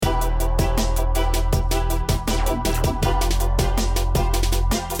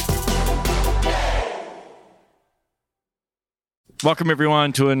Welcome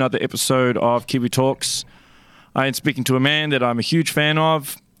everyone to another episode of Kiwi Talks. I am speaking to a man that I'm a huge fan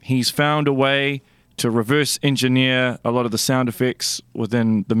of. He's found a way to reverse engineer a lot of the sound effects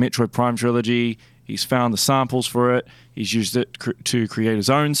within the Metroid Prime trilogy. He's found the samples for it. He's used it to create his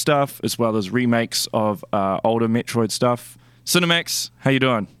own stuff as well as remakes of older Metroid stuff. Synamax, how you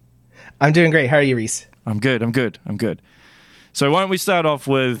doing? I'm doing great. How are you, Reese? I'm good. So why don't we start off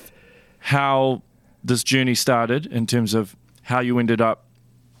with how this journey started in terms of how you ended up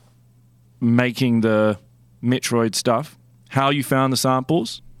making the Metroid stuff, how you found the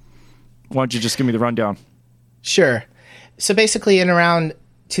samples. Why don't you just give me the rundown? Sure. So basically in around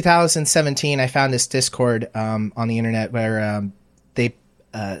 2017, I found this Discord on the internet where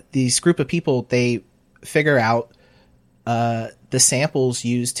these group of people, they figure out the samples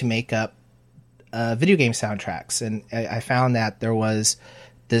used to make up video game soundtracks. And I found that there was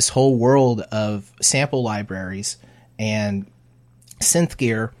this whole world of sample libraries and synth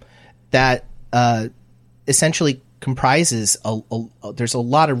gear that essentially comprises there's a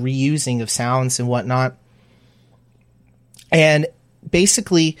lot of reusing of sounds and whatnot. And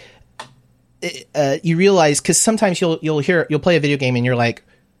basically you realize, because sometimes you'll play a video game and you're like,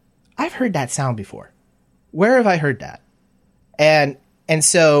 I've heard that sound before. Where have I heard that? And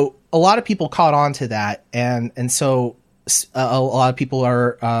so a lot of people caught on to that, and so a lot of people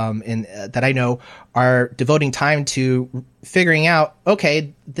are that I know are devoting time to figuring out,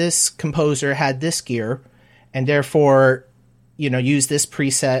 okay, this composer had this gear and therefore, use this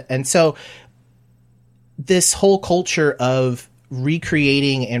preset. And so this whole culture of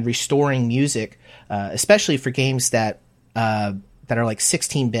recreating and restoring music, especially for games that are like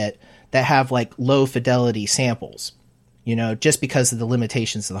 16-bit, that have like low fidelity samples, just because of the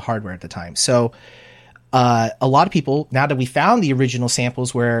limitations of the hardware at the time. So a lot of people, now that we found the original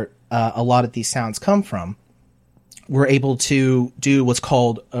samples where a lot of these sounds come from, we're able to do what's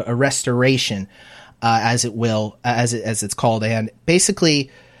called a restoration, as it's called. And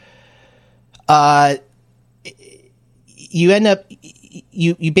basically, you end up,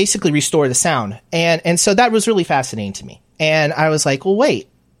 you basically restore the sound. And so that was really fascinating to me. And I was like, well, wait,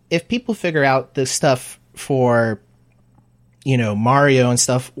 if people figure out this stuff for, Mario and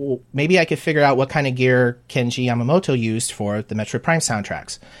stuff, well, maybe I could figure out what kind of gear Kenji Yamamoto used for the Metroid Prime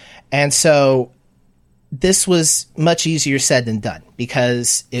soundtracks. And so this was much easier said than done,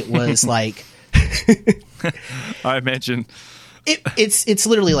 because it was like, I imagine it's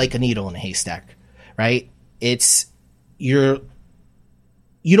literally like a needle in a haystack, right? You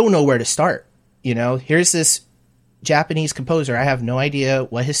don't know where to start. Here's this Japanese composer. I have no idea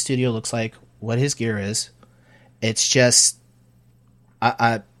what his studio looks like, what his gear is. It's just,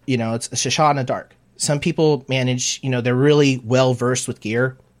 it's a shot in the dark. Some people manage, they're really well versed with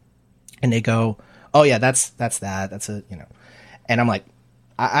gear, and they go, oh yeah, that's that. That's a, and I'm like,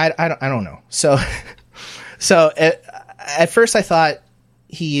 I don't know. So at first I thought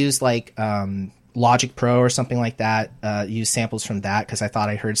he used like, Logic Pro or something like that, used samples from that, because I thought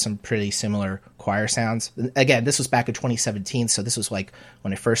I heard some pretty similar choir sounds. Again, this was back in 2017, so this was like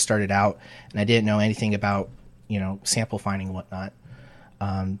when I first started out, and I didn't know anything about, sample finding and whatnot.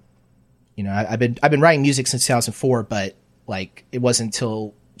 I've been writing music since 2004, but like it wasn't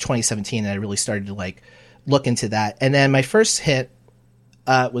until 2017 that I really started to like look into that. And then my first hit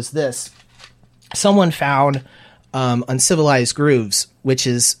was this. Someone found Uncivilized Grooves, which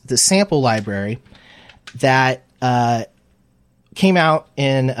is the sample library that came out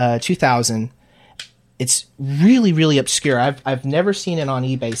in 2000. It's really, really obscure. I've never seen it on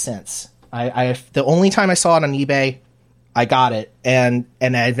eBay since. The only time I saw it on eBay, I got it, and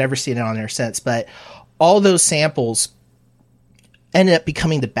I've never seen it on there since. But all those samples ended up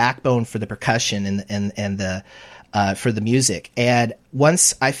becoming the backbone for the percussion and the for the music. And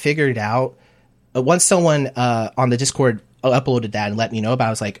once I figured out, once someone on the Discord uploaded that and let me know about it, I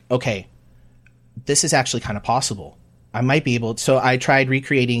was like, okay, this is actually kind of possible. I might be able to. So I tried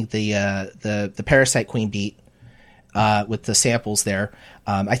recreating the Parasite Queen beat with the samples there.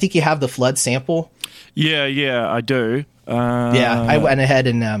 I think you have the Flood sample. Yeah, I do. I went ahead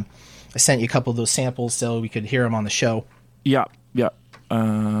and I sent you a couple of those samples so we could hear them on the show. Yeah.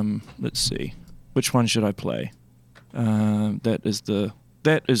 Let's see. Which one should I play? That is the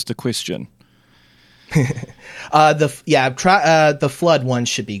question. The Flood one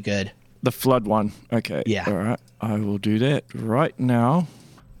should be good. The Flood one. Okay. Yeah. All right. I will do that right now.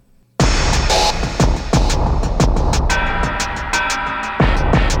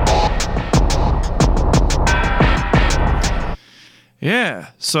 Yeah,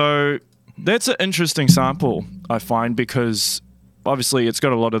 so that's an interesting sample, I find, because obviously it's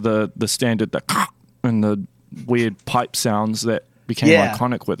got a lot of the standard and the weird pipe sounds that became Yeah.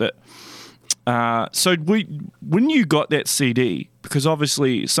 iconic with it. So when you got that CD, because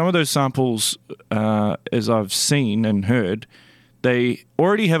obviously some of those samples, as I've seen and heard, they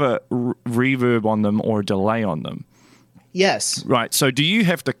already have a reverb on them or a delay on them. Yes. Right. So do you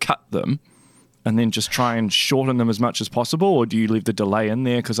have to cut them and then just try and shorten them as much as possible, or do you leave the delay in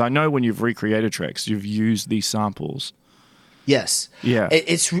there? Because I know when you've recreated tracks, you've used these samples. Yes. Yeah.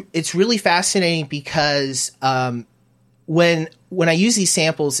 It's really fascinating because when I use these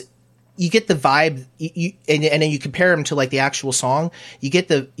samples, you get the vibe, and then you compare them to like the actual song. You get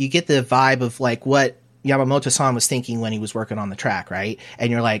the vibe of like what Yamamoto-san was thinking when he was working on the track, right?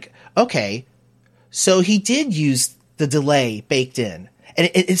 And you're like, okay, so he did use the delay baked in. And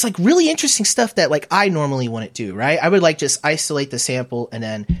it's like really interesting stuff that like I normally wouldn't do, right? I would like just isolate the sample and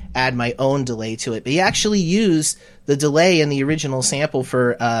then add my own delay to it. But he actually used the delay in the original sample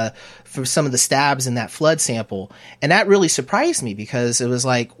for some of the stabs in that flood sample. And that really surprised me because it was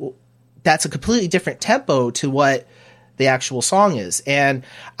like, well, that's a completely different tempo to what the actual song is. And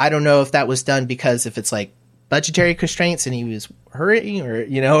I don't know if that was done because if it's like budgetary constraints and he was hurrying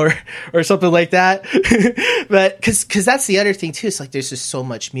or something like that. But cause that's the other thing too. It's like, there's just so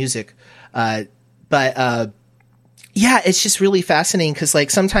much music. Yeah, it's just really fascinating. Cause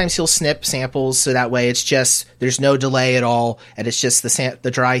like sometimes he'll snip samples. So that way it's just, there's no delay at all. And it's just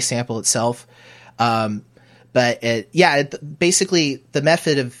the dry sample itself. Basically the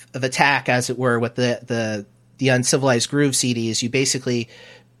method of attack, as it were, with the Uncivilized Groove CD is you basically,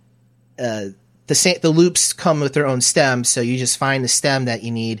 the loops come with their own stems, so you just find the stem that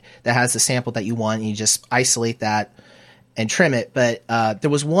you need that has the sample that you want, and you just isolate that and trim it. But there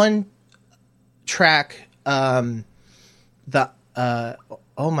was one track, oh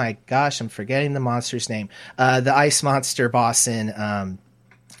my gosh, I'm forgetting the monster's name. The ice monster boss in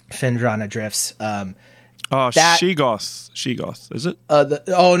Phendrana Drifts. Sheegoth, is it? The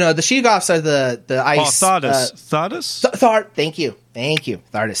Sheegoths are the ice. Oh, Thardus? Thank you.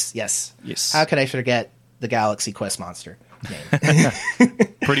 Thardus, yes. Yes. How could I forget the Galaxy Quest monster name?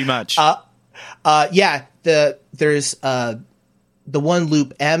 Pretty much. There's the one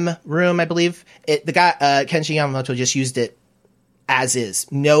loop M room, I believe. The guy, Kenji Yamamoto, just used it as is.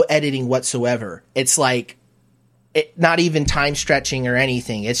 No editing whatsoever. It's like, not even time stretching or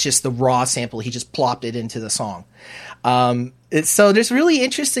anything. It's just the raw sample. He just plopped it into the song. So there's really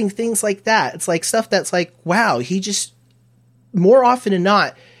interesting things like that. It's like stuff that's like, wow, he just, more often than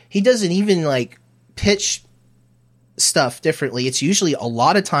not, he doesn't even like pitch stuff differently. It's usually a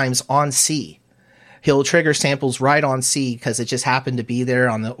lot of times on C. He'll trigger samples right on C because it just happened to be there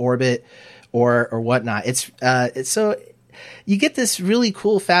on the orbit or whatnot. It's so you get this really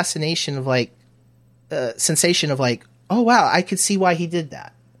cool fascination of like, sensation of like, oh wow, I could see why he did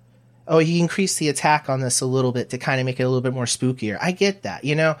that. Oh, he increased the attack on this a little bit to kind of make it a little bit more spookier. I get that,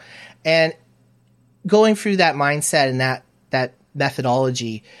 and going through that mindset and that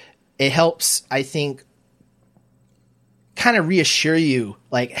methodology, it helps, I think, kind of reassure you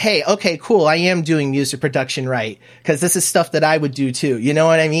like, hey, okay, cool, I am doing music production right, because this is stuff that I would do too. You know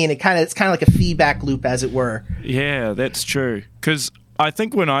what I mean? It's kind of like a feedback loop, as it were. Yeah, that's true. Because I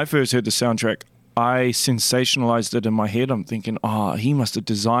think when I first heard the soundtrack, I sensationalized it in my head. I'm thinking, he must have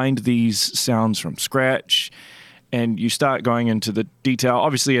designed these sounds from scratch. And you start going into the detail,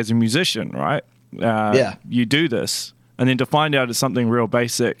 obviously as a musician, right? Yeah. You do this. And then to find out it's something real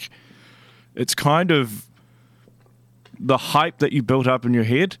basic, it's kind of the hype that you built up in your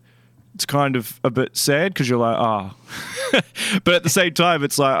head. It's kind of a bit sad because you're like, But at the same time,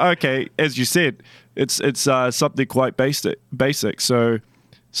 it's like, okay, as you said, it's something quite basic. So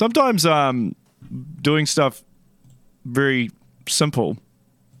sometimes doing stuff very simple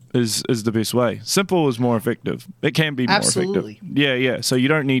is the best way. Simple is more effective. It can be more Absolutely. effective. Yeah. So you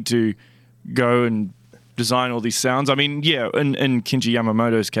don't need to go and design all these sounds. I mean, yeah, in Kenji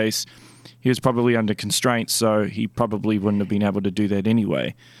Yamamoto's case, he was probably under constraints, so he probably wouldn't have been able to do that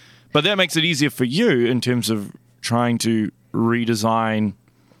anyway. But that makes it easier for you in terms of trying to redesign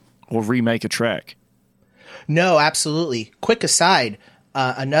or remake a track. No, absolutely. Quick aside,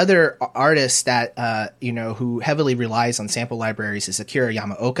 another artist that who heavily relies on sample libraries is Akira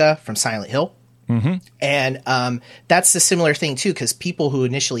Yamaoka from Silent Hill. Mm-hmm. And that's the similar thing too, because people who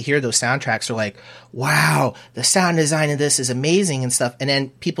initially hear those soundtracks are like, wow, the sound design of this is amazing and stuff. And then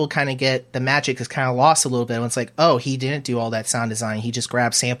people kind of get the magic is kind of lost a little bit. And it's like, oh, he didn't do all that sound design. He just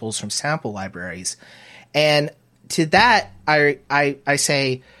grabbed samples from sample libraries. And to that, I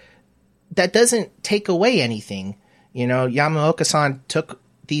say that doesn't take away anything. Yamaoka-san took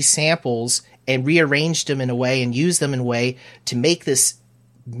these samples and rearranged them in a way and used them in a way to make this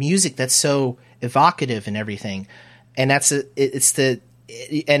music that's so evocative and everything. and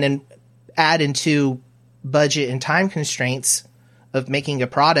and then add into budget and time constraints of making a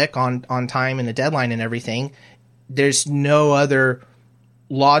product on time and a deadline and everything. There's no other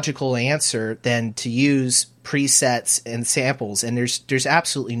logical answer than to use presets and samples, and there's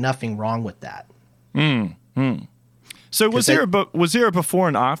absolutely nothing wrong with that. So was there a before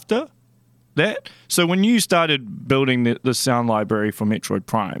and after that? So when you started building the sound library for Metroid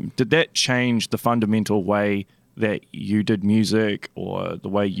Prime, did that change the fundamental way that you did music or the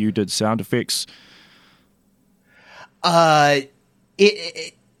way you did sound effects? I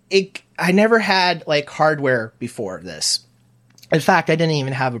never had like hardware before this. In fact, I didn't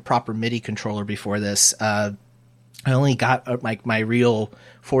even have a proper MIDI controller before this. I only got like my real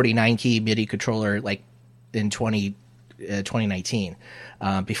 49 key MIDI controller like in 2019.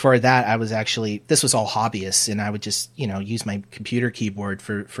 Before that, this was all hobbyists, and I would just, use my computer keyboard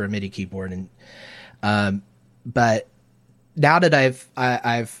for a MIDI keyboard. And, but now that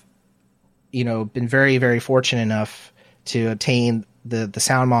I've been very, very fortunate enough to obtain the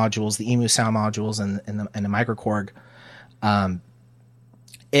sound modules, the EMU sound modules and the microKORG,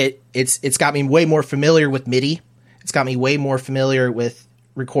 it's got me way more familiar with MIDI. It's got me way more familiar with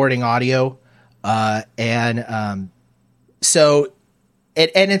recording audio. So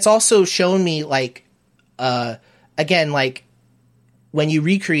it's also shown me like, again, like when you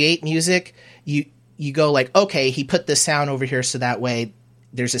recreate music, you go like, okay, he put this sound over here, so that way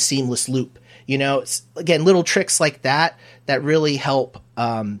there's a seamless loop. It's, again, little tricks like that really help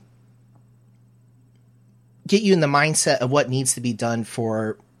get you in the mindset of what needs to be done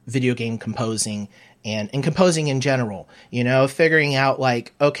for video game composing and composing in general. Figuring out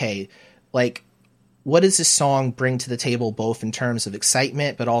like, okay, like what does this song bring to the table, both in terms of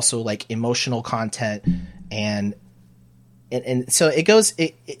excitement, but also like emotional content, and so it goes.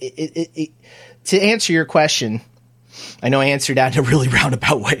 To answer your question, I know I answered that in a really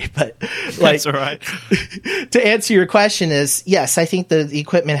roundabout way, but like, that's all right. To answer your question is, yes, I think the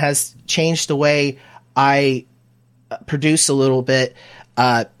equipment has changed the way I produce a little bit.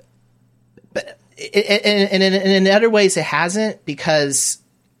 But in other ways it hasn't, because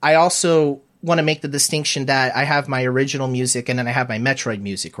I also want to make the distinction that I have my original music and then I have my Metroid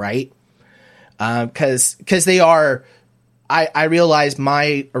music, right? Cause they are, I realize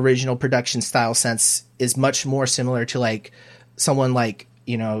my original production style sense is much more similar to like someone like,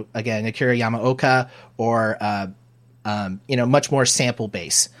 again, Akira Yamaoka or, much more sample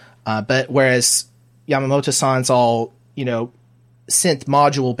base. But whereas Yamamoto-san's all, synth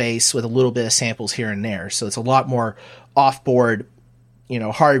module base with a little bit of samples here and there. So it's a lot more off-board,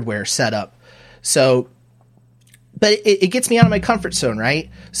 hardware setup. So, but it gets me out of my comfort zone, right?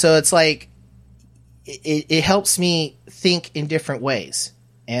 So it's like, it helps me think in different ways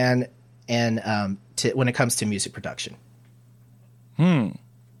and when it comes to music production.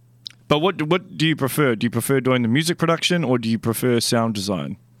 But what do you prefer? Do you prefer doing the music production or do you prefer sound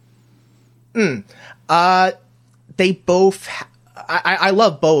design? They both, I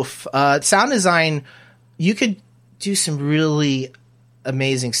love both. Sound design, you could do some really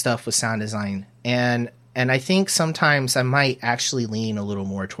amazing stuff with sound design. And I think sometimes I might actually lean a little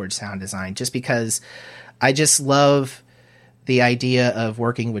more towards sound design, just because I just love the idea of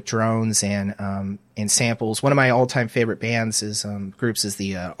working with drones and samples. One of my all-time favorite bands is groups is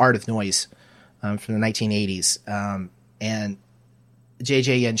the Art of Noise from the 1980s. And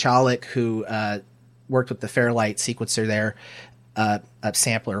JJ Yanchalik, who worked with the Fairlight sequencer there,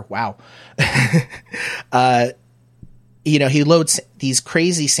 sampler. Wow. He loads these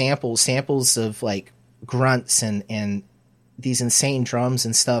crazy samples of like grunts and these insane drums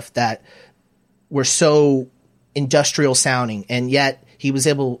and stuff that were so industrial sounding, and yet he was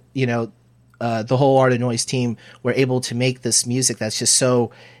able, the whole Art of Noise team were able to make this music that's just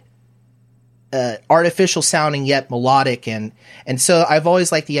so artificial sounding yet melodic, and so I've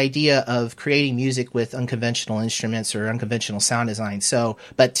always liked the idea of creating music with unconventional instruments or unconventional sound design. So,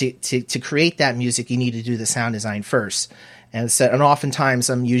 but to create that music, you need to do the sound design first, and oftentimes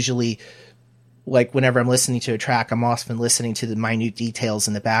I'm usually, like, whenever I'm listening to a track, I'm often listening to the minute details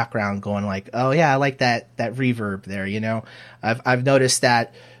in the background, going like, oh yeah, I like that reverb there. I've noticed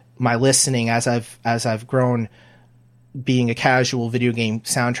that my listening as I've grown, being a casual video game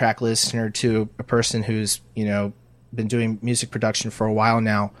soundtrack listener to a person who's, been doing music production for a while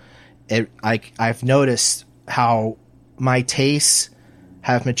now, I've noticed how my tastes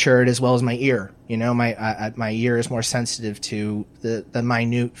have matured as well as my ear. My ear is more sensitive to the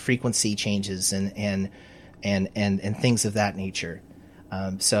minute frequency changes and things of that nature.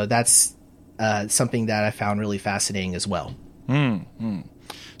 So that's something that I found really fascinating as well.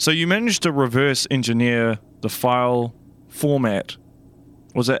 So you managed to reverse engineer the file format.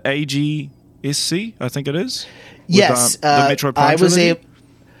 Was it AGSC? I think it is. Yes, the Metroid Prime I was trilogy?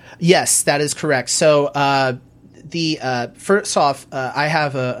 Yes, that is correct. So first off, I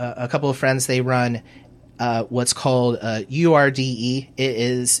have a couple of friends. They run what's called URDE. It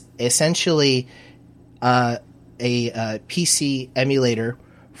is essentially a PC emulator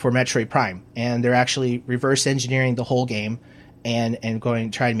for Metroid Prime, and they're actually reverse engineering the whole game and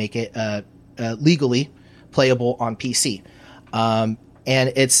going to try to make it legally playable on PC. And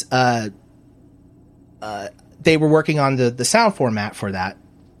it's they were working on the sound format for that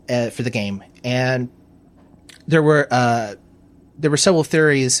for the game, and there were several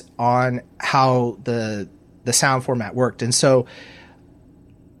theories on how the sound format worked, and so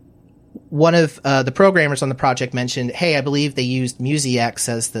one of the programmers on the project mentioned, hey, I believe they used MusiX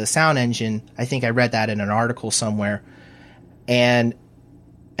as the sound engine. I think I read that in an article somewhere. And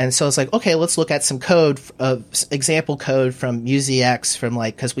so it's like, okay, let's look at some code, example code from MusiX from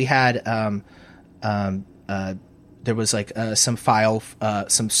because we had, there was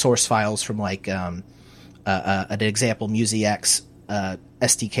some source files from an example MusiX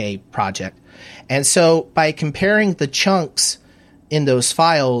SDK project. And so by comparing the chunks in those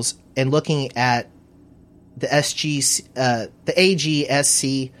files and looking at the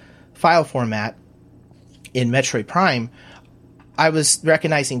AGSC file format in Metroid Prime, I was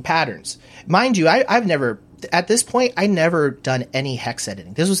recognizing patterns. Mind you, I've never, at this point, I never done any hex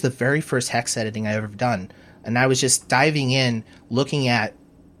editing. This was the very first hex editing I ever done. And I was just diving in, looking at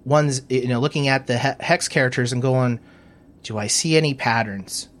looking at the hex characters and going, do I see any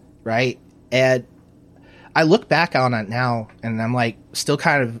patterns? Right? And I look back on it now and I'm still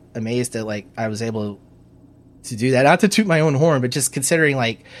kind of amazed that I was able to do that. Not to toot my own horn, but just considering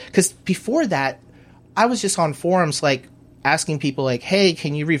because before that, I was just on forums asking people hey,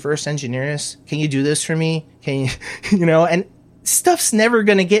 can you reverse engineer this? Can you do this for me? Can you, and stuff's never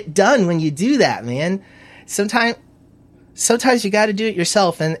going to get done when you do that, man. Sometimes you got to do it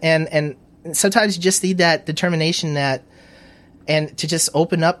yourself. And sometimes you just need that determination and to just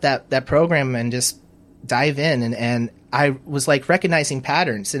open up that program and just dive in. And I was recognizing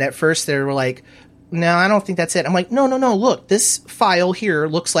patterns. And at first they were no, I don't think that's it. I'm no, look, this file here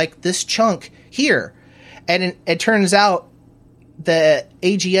looks like this chunk here. And it turns out the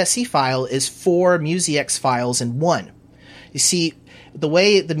AGSC file is 4 MusiX files in one. You see, the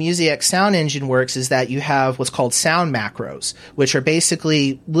way the MusiX sound engine works is that you have what's called sound macros, which are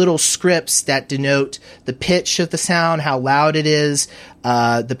basically little scripts that denote the pitch of the sound, how loud it is,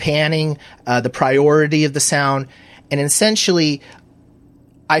 the panning, the priority of the sound. And essentially,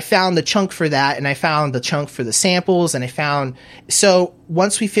 I found the chunk for that, and I found the chunk for the samples, and so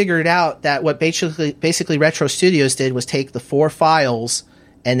once we figured out that what basically Retro Studios did was take the 4 files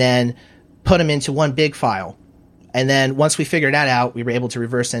and then put them into one big file. And then once we figured that out, we were able to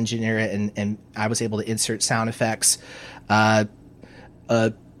reverse engineer it, and I was able to insert sound effects. It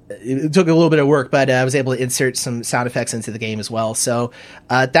took a little bit of work, but I was able to insert some sound effects into the game as well. So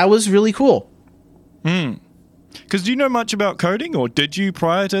that was really cool. Because do you know much about coding, or did you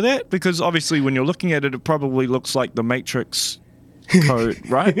prior to that? Because obviously when you're looking at it, it probably looks like the Matrix code,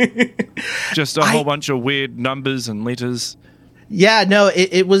 right? Just a whole bunch of weird numbers and letters. Yeah, no,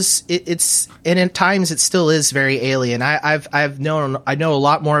 it's and at times it still is very alien. I know a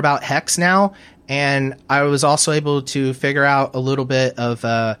lot more about hex now, and I was also able to figure out a little bit of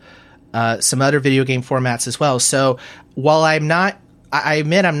some other video game formats as well. So while I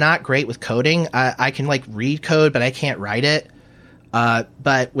admit I'm not great with coding. I can read code, but I can't write it.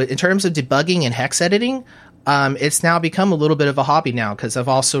 But in terms of debugging and hex editing, it's now become a little bit of a hobby now, because I've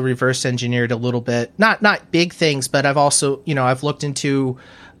also reverse engineered a little bit, not big things, but I've also, I've looked into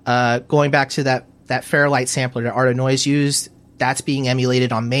going back to that Fairlight sampler that Art of Noise used. That's being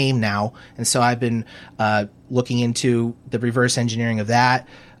emulated on MAME now, and so I've been looking into the reverse engineering of that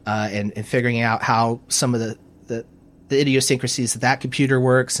and figuring out how some of the idiosyncrasies of that computer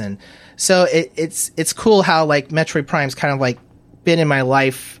works. And so it's cool how Metroid Prime's kind of been in my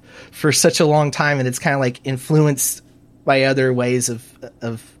life for such a long time, and it's kind of influenced by other ways of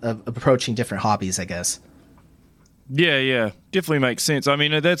approaching different hobbies, I guess. Yeah, definitely makes sense. I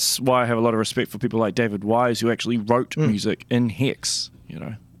mean, that's why I have a lot of respect for people like David Wise, who actually wrote music in hex.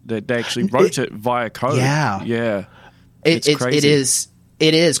 That they actually wrote it via code. Yeah. It's crazy.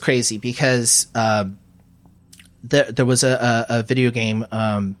 It is crazy because there was a video game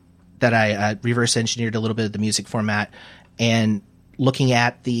that I reverse engineered a little bit of the music format, and looking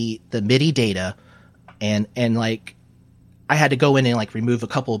at the MIDI data, and I had to go in and remove a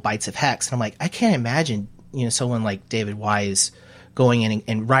couple of bytes of hex, and I'm I can't imagine someone like David Wise going in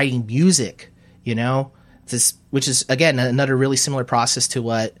and writing music. this, which is again another really similar process to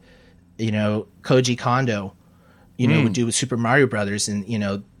what Koji Kondo would do with Super Mario Brothers, and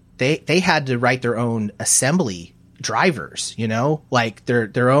they had to write their own assembly drivers, like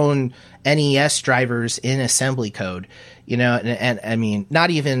their own NES drivers in assembly code, and I mean,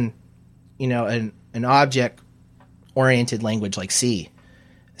 not even an object oriented language like C.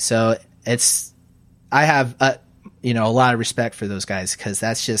 So I have a lot of respect for those guys, because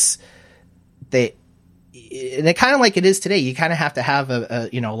that's just and it kind of like it is today. You kind of have to have a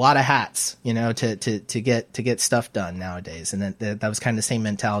lot of hats, to get stuff done nowadays. And that was kind of the same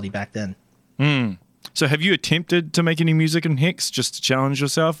mentality back then. So have you attempted to make any music in Hex just to challenge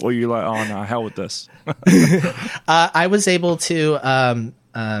yourself, or you're like, oh no, hell with this? I was able to,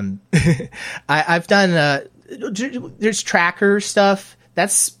 I've done, there's tracker stuff.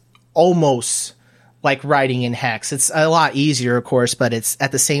 That's almost like writing in Hex. It's a lot easier, of course, but it's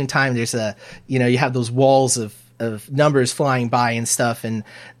at the same time, there's you have those walls of numbers flying by and stuff. And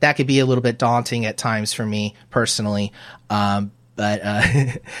that could be a little bit daunting at times for me personally. But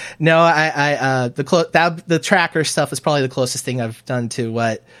no, the tracker stuff is probably the closest thing I've done to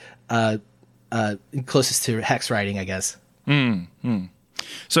what closest to Hex writing, I guess.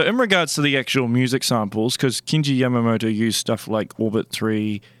 So in regards to the actual music samples, because Kenji Yamamoto used stuff like Orbit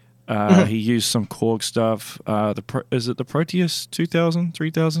 3, he used some Korg stuff. Is it the Proteus 2000,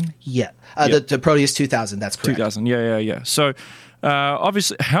 3000? Yeah, the Proteus 2000, that's correct. 2000, yeah. So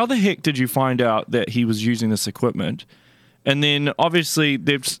obviously, how the heck did you find out that he was using this equipment? And then obviously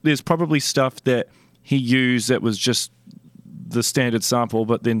there's probably stuff that he used that was just the standard sample,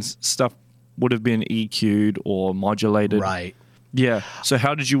 but then stuff would have been EQ'd or modulated. Right. Yeah. So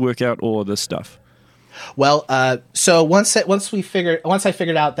how did you work out all of this stuff? Well, so once I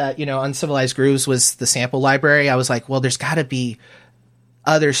figured out that, Uncivilized Grooves was the sample library, I was like, well, there's got to be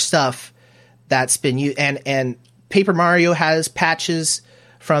other stuff that's been used. And Paper Mario has patches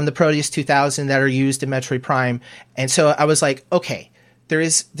from the Proteus 2000 that are used in Metroid Prime. And so I was like, okay,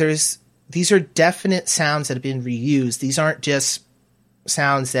 these are definite sounds that have been reused. These aren't just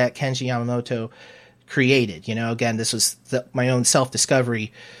sounds that Kenji Yamamoto created. Again, this was my own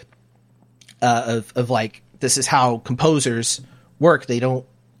self-discovery of like, this is how composers work. They don't,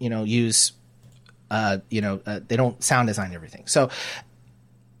 use, they don't sound design everything. So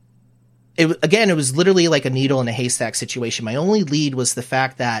it was literally like a needle in a haystack situation. My only lead was the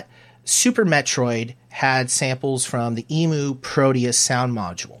fact that Super Metroid had samples from the EMU Proteus sound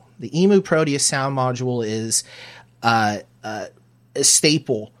module. The EMU Proteus sound module is a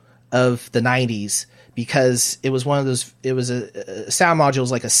staple of the 90s, because it was one of those. It was a sound module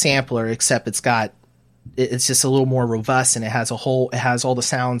is like a sampler, except it's just a little more robust, and it has all the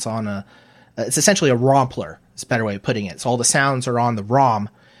sounds on it's essentially a rompler. It's a better way of putting it. So all the sounds are on the ROM,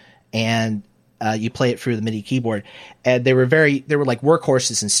 and you play it through the MIDI keyboard. And they were like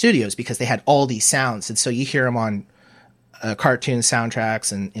workhorses in studios, because they had all these sounds, and so you hear them on cartoon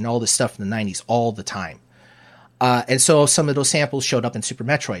soundtracks and all this stuff in the 90s all the time. And so some of those samples showed up in Super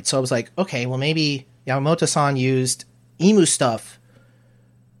Metroid. So I was like, okay, well, maybe Yamamoto-san used EMU stuff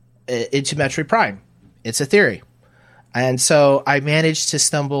into Metroid Prime. It's a theory. And so I managed to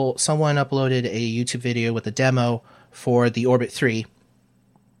someone uploaded a YouTube video with a demo for the Orbit 3.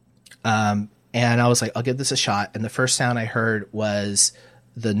 And I was like, I'll give this a shot. And the first sound I heard was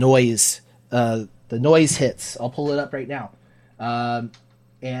the noise hits. I'll pull it up right now.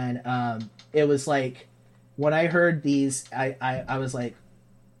 It was like, when I heard these, I was like,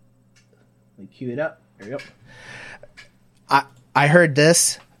 let me cue it up. There we go. I heard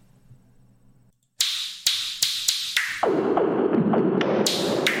this.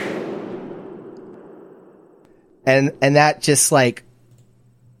 And that just like,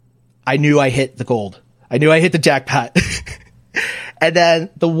 I knew I hit the gold. I knew I hit the jackpot. And then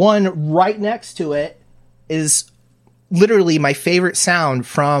the one right next to it is literally my favorite sound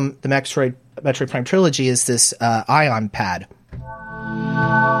from the Metroid Prime trilogy, is this ion pad.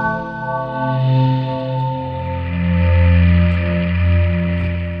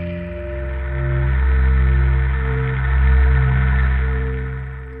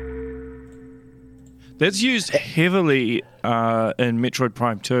 That's used heavily in Metroid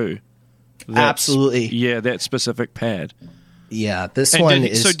Prime 2. Absolutely. Yeah, that specific pad. Yeah, this one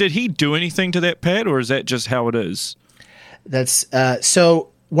is... So did he do anything to that pad, or is that just how it is? That's... So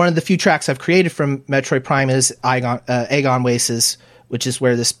one of the few tracks I've created from Metroid Prime is Aegon Oasis, which is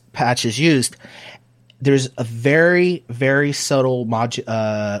where this patch is used. There's a very, very subtle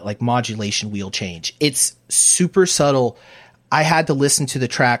modulation wheel change. It's super subtle. I had to listen to the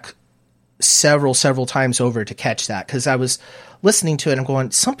track several times over to catch that, because I was listening to it and I'm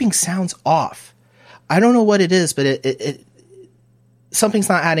going, something sounds off. I don't know what it is, but it something's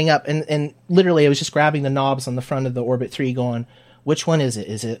not adding up. And literally I was just grabbing the knobs on the front of the Orbit 3 going, which one is it?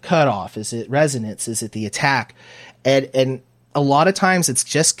 Is it cutoff? Is it resonance? Is it the attack? And a lot of times it's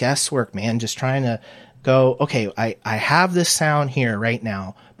just guesswork, man. Just trying to go, okay, I have this sound here right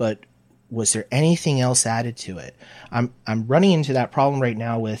now, but was there anything else added to it? I'm running into that problem right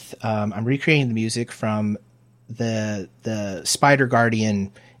now with, I'm recreating the music from the Spider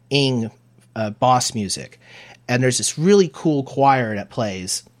Guardian Ing boss music. And there's this really cool choir that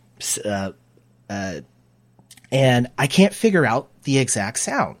plays, and I can't figure out the exact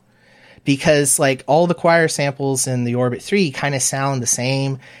sound because like all the choir samples in the Orbit 3 kind of sound the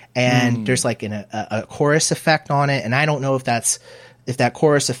same, and there's like a chorus effect on it, and I don't know if that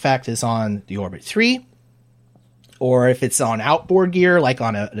chorus effect is on the Orbit 3 or if it's on outboard gear, like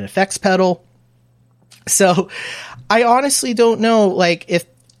on an effects pedal. So I honestly don't know, like if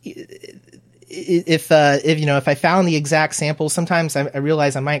I found the exact sample, sometimes I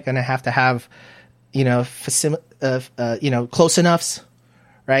realize I might gonna have to have, close enoughs,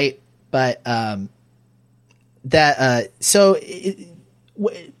 right? But to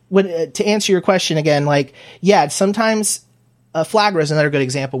answer your question again, like, yeah, sometimes Flagra is another good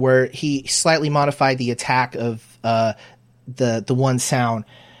example where he slightly modified the attack of the one sound,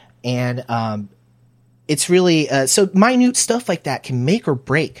 and it's really so minute stuff like that can make or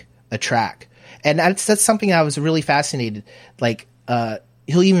break a track. And that's something I was really fascinated. Like,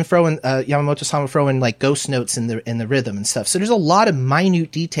 he'll even throw in, Yamamoto-san will throw in like ghost notes in the rhythm and stuff. So there's a lot of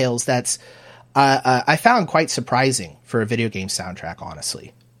minute details that's, I found quite surprising for a video game soundtrack,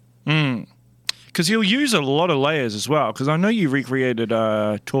 honestly. Because he'll use a lot of layers as well. Because I know you recreated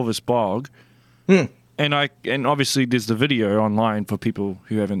Torvis Bog. And obviously there's the video online for people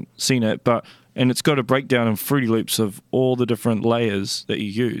who haven't seen it, and it's got a breakdown in Fruity Loops of all the different layers that you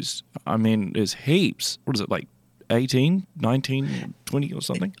used. I mean, there's heaps. What is it, like 18, 19, 20 or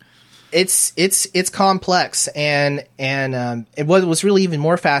something? It's complex, and it was really even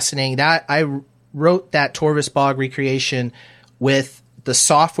more fascinating that I wrote that Torvis Bog recreation with the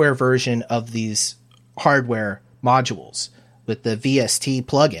software version of these hardware modules with the VST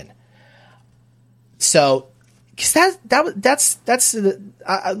plugin. So, cause that's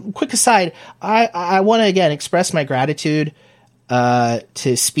quick aside. I want to again express my gratitude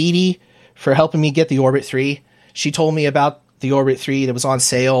to Speedy for helping me get the Orbit 3. She told me about the Orbit 3 that was on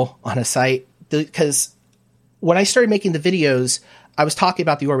sale on a site, because when I started making the videos, I was talking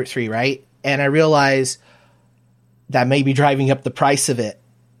about the Orbit 3, right? And I realized that may be driving up the price of it,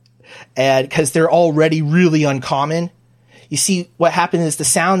 and because they're already really uncommon. You see, what happened is the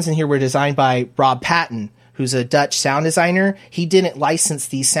sounds in here were designed by Rob Patton, who's a Dutch sound designer. He didn't license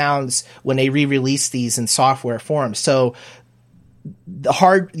these sounds when they re-released these in software form. So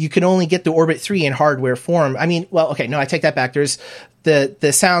you can only get the Orbit 3 in hardware form. I mean, well, okay, no, I take that back. There's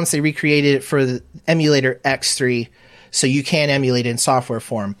the sounds they recreated for the emulator X3, so you can emulate it in software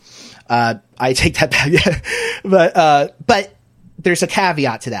form. I take that back. But there's a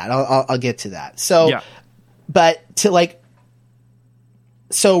caveat to that. I'll get to that. So, yeah. But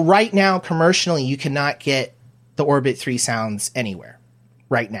so right now, commercially, you cannot get the Orbit 3 sounds anywhere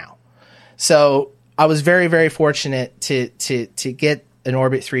right now. So I was very, very fortunate to get an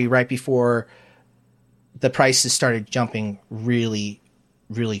Orbit 3 right before the prices started jumping really,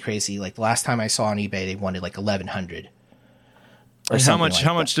 really crazy. Like the last time I saw on eBay, they wanted like $1,100. And how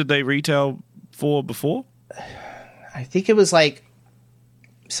much did they retail for before? I think it was like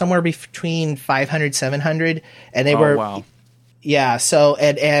somewhere between 500, 700, and they were, wow. Yeah. So,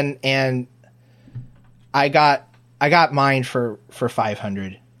 and I got mine for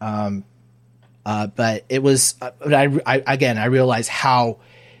 500. But it was, I realized how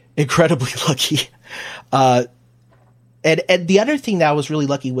incredibly lucky. And the other thing that I was really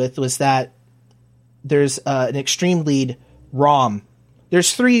lucky with was that there's an Extreme Lead ROM.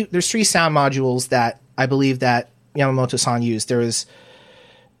 There's three sound modules that I believe that Yamamoto-san used. There was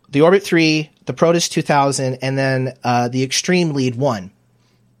the Orbit 3, the Protus 2000, and then the Extreme Lead 1.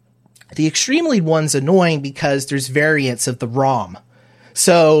 The Extreme Lead 1's annoying because there's variants of the ROM.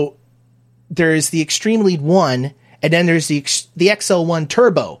 So there's the Extreme Lead 1, and then there's the XL1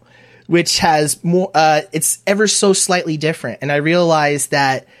 Turbo, which has more, it's ever so slightly different. And I realized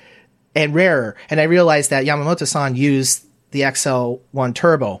that, and rarer, and I realized that Yamamoto-san used the XL1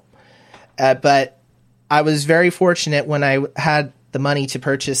 Turbo. But I was very fortunate when I had the money to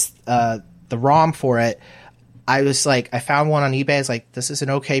purchase the ROM for it. I was like, I found one on eBay. I was like, this is an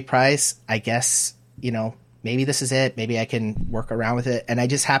okay price. I guess, maybe this is it. Maybe I can work around with it. And I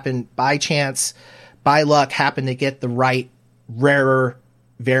just happened, by chance, by luck, happened to get the right rarer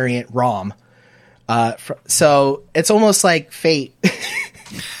variant ROM. So it's almost like fate.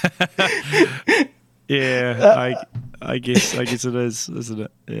 Yeah, I guess it is, isn't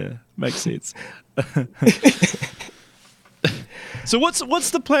it? Yeah, makes sense. So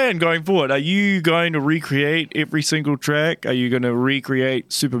what's the plan going forward? Are you going to recreate every single track? Are you going to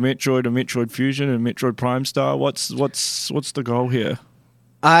recreate Super Metroid or Metroid Fusion and Metroid Prime Star? What's the goal here?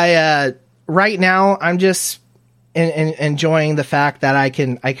 Right now I'm just enjoying the fact that I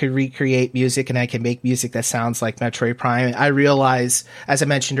could recreate music and I can make music that sounds like Metroid Prime. I realize, as I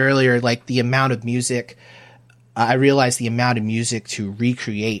mentioned earlier, like the amount of music. I realize the amount of music to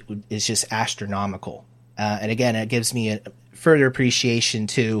recreate is just astronomical. And again, it gives me a further appreciation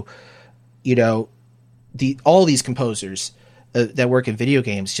to, all these composers that work in video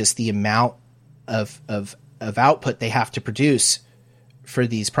games, just the amount of output they have to produce for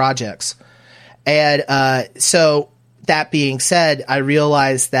these projects. And so that being said, I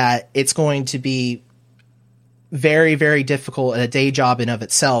realize that it's going to be very, very difficult at a day job in of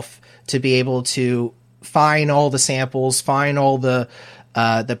itself to be able to find all the samples, find all the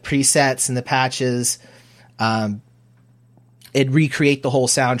presets and the patches, and recreate the whole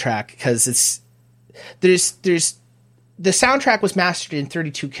soundtrack, because there's the soundtrack was mastered in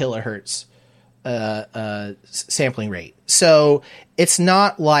 32 kilohertz sampling rate, so it's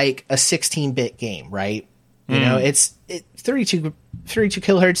not like a 16-bit game, right? It's 32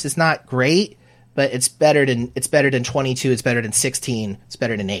 kilohertz is not great, but it's better than 22, it's better than 16, it's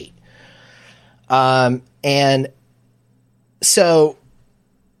better than 8. And so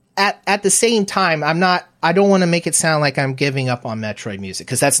at the same time, I don't want to make it sound like I'm giving up on Metroid music,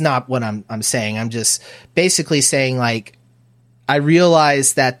 because that's not what I'm saying. I'm just basically saying, like, I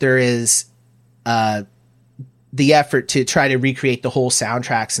realize that there is, the effort to try to recreate the whole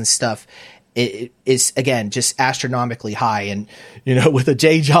soundtracks and stuff. It is, again, just astronomically high, and, with a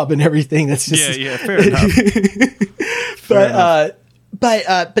day job and everything, that's just, fair enough.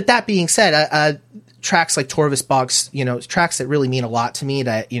 But that being said, tracks like Torvus Box, tracks that really mean a lot to me,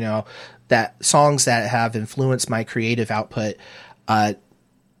 that, that songs that have influenced my creative output, I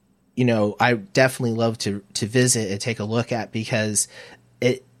definitely love to visit and take a look at, because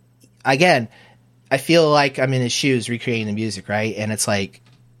again, I feel like I'm in his shoes recreating the music, right? And it's like,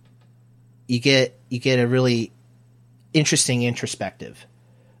 you get a really interesting introspective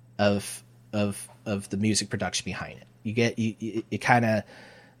of the music production behind it. You kind of,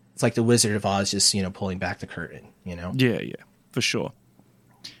 it's like the Wizard of Oz, just, pulling back the curtain, Yeah, for sure.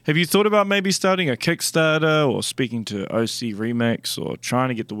 Have you thought about maybe starting a Kickstarter or speaking to OC Remix or trying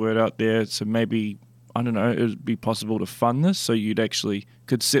to get the word out there? So maybe, I don't know, it would be possible to fund this, so you'd actually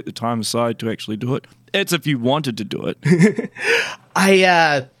could set the time aside to actually do it. It's if you wanted to do it.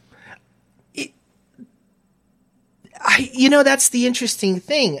 That's the interesting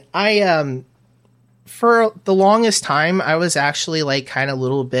thing. For the longest time, I was actually like kind of a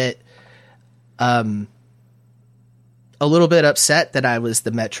little bit upset that I was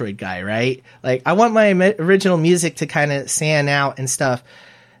the Metroid guy, right? Like, I want my original music to kind of stand out and stuff.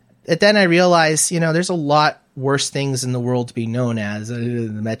 But then I realized, there's a lot worse things in the world to be known as the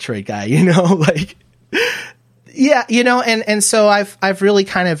Metroid guy, like, yeah, and so I've really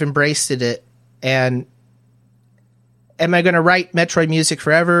kind of embraced it. And am I going to write Metroid music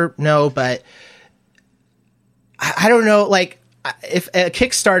forever? No, but I don't know, like, if a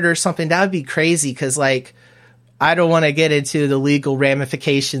Kickstarter or something, that would be crazy, because, like, I don't want to get into the legal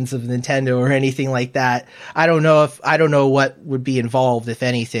ramifications of Nintendo or anything like that. I don't know what would be involved, if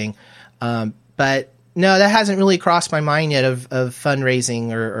anything. But no, that hasn't really crossed my mind yet of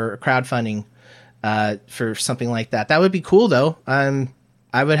fundraising or crowdfunding for something like that. That would be cool, though.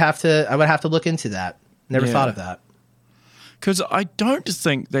 I would have to look into that. Never thought of that. Because I don't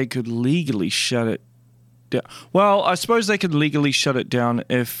think they could legally shut it down. Well, I suppose they could legally shut it down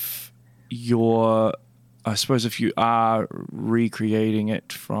if you are recreating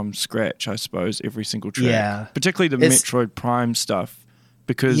it from scratch, I suppose, every single track. Yeah. Particularly the Metroid Prime stuff,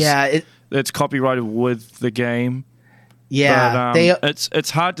 because it's copyrighted with the game. Yeah. But,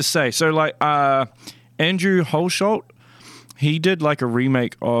 it's hard to say. So, like, Andrew Holsholt, he did, like, a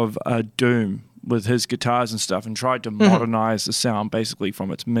remake of Doom with his guitars and stuff, and tried to modernize the sound basically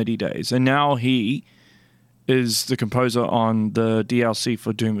from its MIDI days. And now he is the composer on the DLC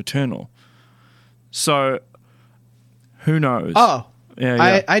for Doom Eternal. So, who knows? Oh,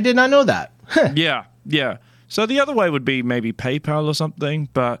 yeah. I did not know that. Yeah. So the other way would be maybe PayPal or something,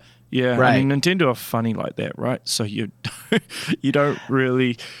 but yeah, right. I mean, Nintendo are funny like that, right? So you don't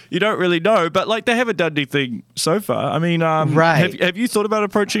really know, but like they haven't done anything so far. I mean, right? Have you thought about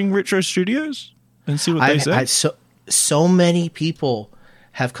approaching Retro Studios and see what they say? So many people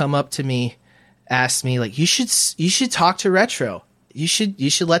have come up to me asked me like, you should talk to Retro. You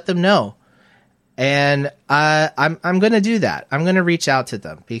should let them know. And I'm going to do that. I'm going to reach out to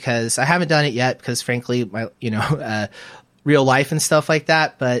them because I haven't done it yet because frankly, my, real life and stuff like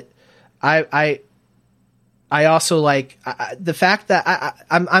that. But I also like the fact that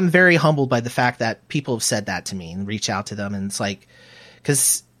I'm very humbled by the fact that people have said that to me and reach out to them. And it's like,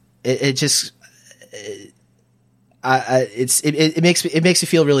 cause it makes me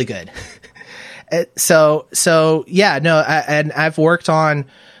feel really good. So yeah, no, and I've worked on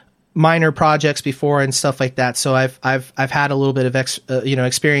minor projects before and stuff like that. So I've had a little bit of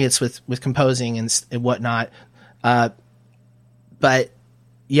experience with composing and whatnot. But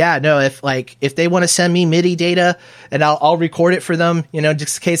yeah, no, if they want to send me MIDI data and I'll record it for them,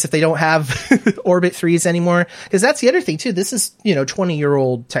 just in case if they don't have Orbit 3s anymore. Cause that's the other thing too. This is,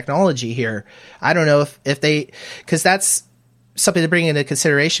 20-year-old technology here. I don't know if they, cause that's something to bring into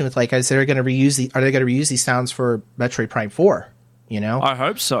consideration with are they going to reuse these sounds for Metroid Prime 4? I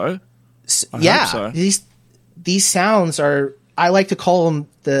hope so. I hope so. These sounds are, I like to call them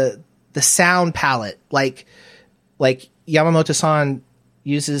the sound palette. Like Yamamoto-san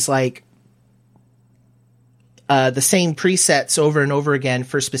uses the same presets over and over again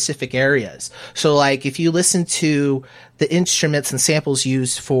for specific areas. So if you listen to the instruments and samples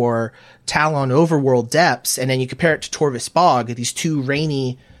used for Talon Overworld Depths, and then you compare it to Torvis Bog, these two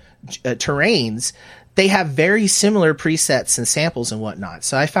rainy terrains, they have very similar presets and samples and whatnot.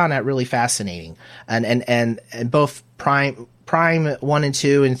 So I found that really fascinating. And both Prime 1 and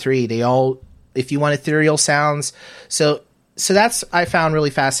 2 and 3, they all, if you want ethereal sounds. So that's, I found really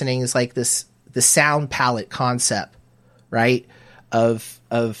fascinating, is the sound palette concept, right? Of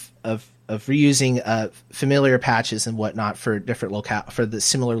reusing familiar patches and whatnot for different for the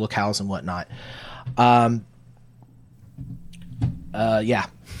similar locales and whatnot. Yeah.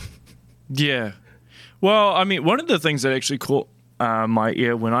 Yeah. Well, I mean, one of the things that actually caught my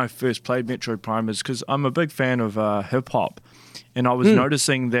ear when I first played Metroid Prime is because I'm a big fan of hip-hop, and I was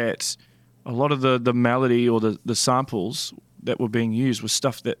noticing that a lot of the melody or the samples that were being used was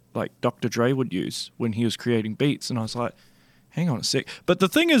stuff that Dr. Dre would use when he was creating beats, and I was like, hang on a sec. But the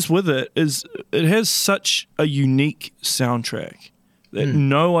thing is with it is it has such a unique soundtrack that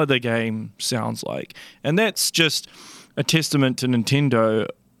no other game sounds like, and that's just a testament to Nintendo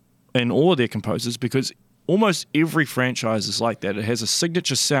and all of their composers, because almost every franchise is like that. It has a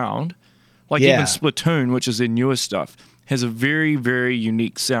signature sound, even Splatoon, which is their newest stuff, has a very, very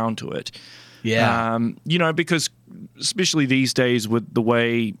unique sound to it. Yeah. Because especially these days with the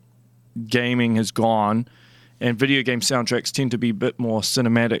way gaming has gone, and video game soundtracks tend to be a bit more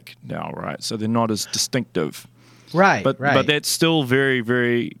cinematic now, right? So they're not as distinctive. Right, but that's still very,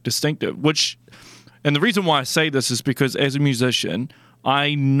 very distinctive, and the reason why I say this is because as a musician,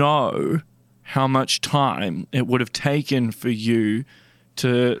 I know how much time it would have taken for you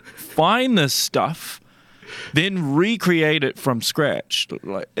to find this stuff, then recreate it from scratch.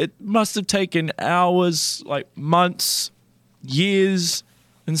 It must have taken hours, months, years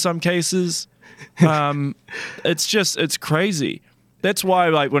in some cases. It's crazy. That's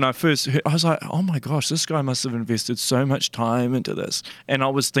why, when I first heard, I was like, oh my gosh, this guy must have invested so much time into this. And I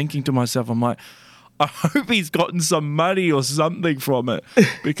was thinking to myself, I'm like, I hope he's gotten some money or something from it,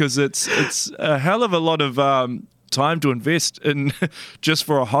 because it's a hell of a lot of time to invest in just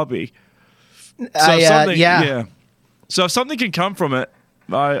for a hobby. So So if something can come from it,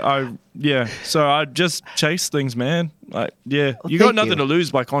 So I just chase things, man. You got nothing to lose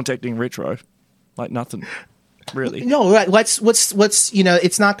by contacting Retro, nothing, really. No, what's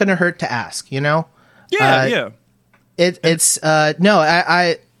it's not going to hurt to ask, Yeah,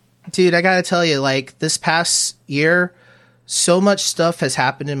 Dude, I gotta tell you, this past year, so much stuff has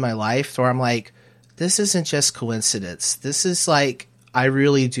happened in my life where I'm like, this isn't just coincidence. This is I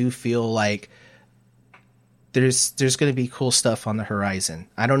really do feel like there's going to be cool stuff on the horizon.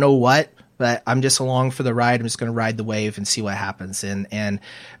 I don't know what, but I'm just along for the ride. I'm just going to ride the wave and see what happens. And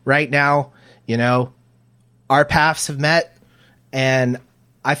right now, our paths have met, and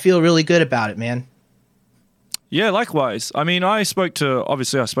I feel really good about it, man. Yeah, likewise. I mean, I spoke to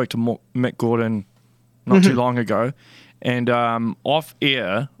Mick Gordon not too long ago, and off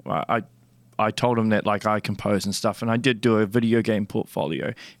air, I told him that I compose and stuff, and I did do a video game portfolio,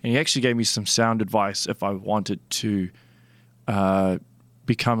 and he actually gave me some sound advice if I wanted to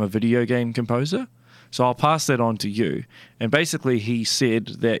become a video game composer. So I'll pass that on to you. And basically, he said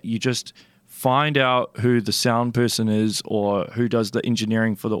that you just find out who the sound person is or who does the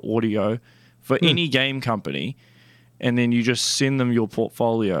engineering for the audio for any game company, and then you just send them your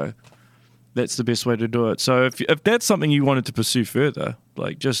portfolio. That's the best way to do it. So if that's something you wanted to pursue further,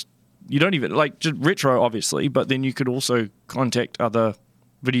 just you don't even like just retro, obviously, but then you could also contact other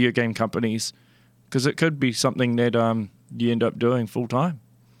video game companies because it could be something that you end up doing full time.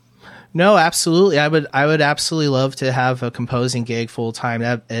 No, absolutely. I would absolutely love to have a composing gig full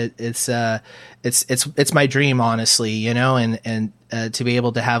time. It's my dream, honestly, you know, and to be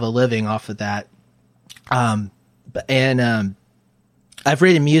able to have a living off of that. I've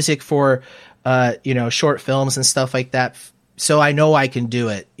written music for, you know, short films and stuff like that. So I know I can do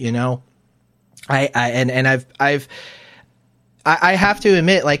it, you know, I have to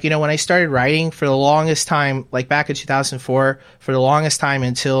admit, like, you know, when I started writing for the longest time, like back in 2004, for the longest time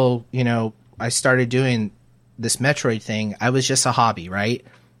until, you know, I started doing this Metroid thing, I was just a hobby, right?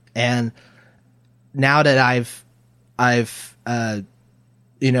 And now that I've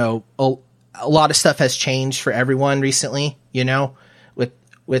you know, a lot of stuff has changed for everyone recently, you know,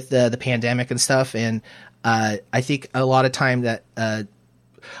 with the pandemic and stuff. And I think a lot of time that,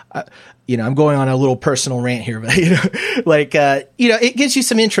 you know, I'm going on a little personal rant here, but, you know, like, you know, it gives you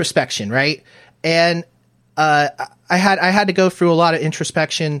some introspection, right? And I had to go through a lot of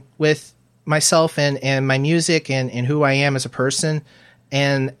introspection with myself and my music and who I am as a person.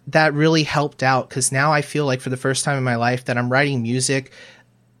 And that really helped out because now I feel like for the first time in my life that I'm writing music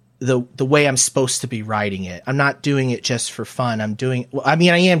the way I'm supposed to be writing it. I'm not doing it just for fun. I am doing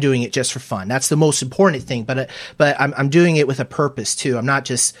it just for fun. That's the most important thing, but I'm doing it with a purpose too. I'm not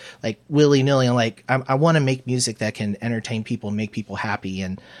just like willy nilly. I'm like, I want to make music that can entertain people and make people happy.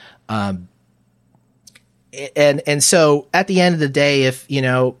 And so at the end of the day, if you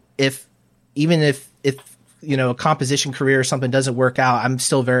know, if you know, a composition career or something doesn't work out, I'm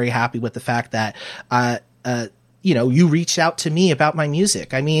still very happy with the fact that, you know, you reached out to me about my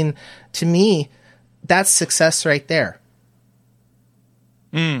music. I mean, to me, that's success right there.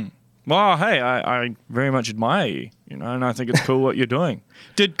 Well, hey, I very much admire you, you know, and I think it's cool what you're doing.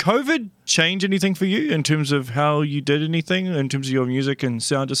 Did COVID change anything for you in terms of how you did anything, in terms of your music and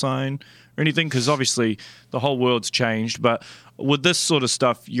sound design or anything? Because obviously the whole world's changed, but with this sort of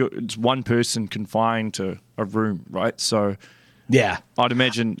stuff, it's one person confined to a room, right? So yeah, I'd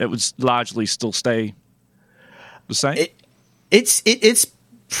imagine it would largely still stay the same. It's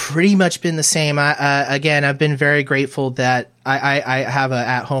pretty much been the same. Again, I've been very grateful that I have an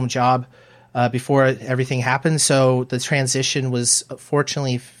at-home job before everything happened, so the transition was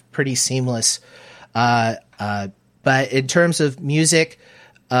fortunately pretty seamless. But in terms of music,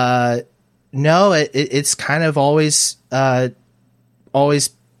 no, it's kind of always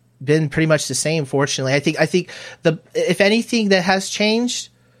been pretty much the same. Fortunately, I think if anything that has changed,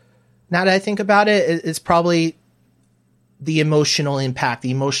 now that I think about it, it's probably the emotional impact, the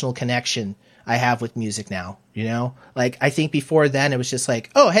emotional connection I have with music now, you know? Like, I think before then it was just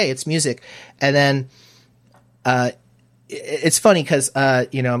like, oh, hey, it's music. And then, it's funny because,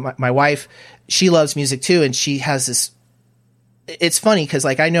 you know, my wife, she loves music too. And she has this, it's funny because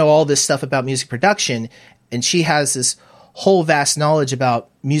like, I know all this stuff about music production and she has this whole vast knowledge about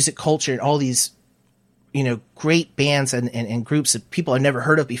music culture and all these, you know, great bands and groups of people I've never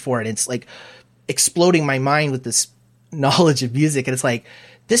heard of before. And it's like exploding my mind with this knowledge of music, and it's like,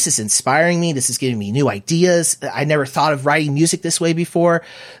 this is inspiring me, this is giving me new ideas. I never thought of writing music this way before,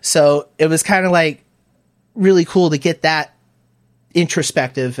 so it was kind of like really cool to get that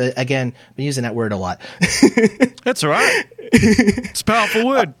introspective. Again, I've been using that word a lot. That's all right. It's a powerful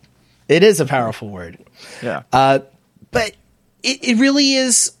word. It is a powerful word. Yeah. But it really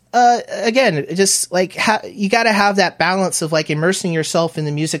is, again, just like you got to have that balance of like immersing yourself in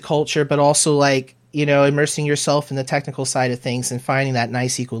the music culture, but also like, you know, immersing yourself in the technical side of things and finding that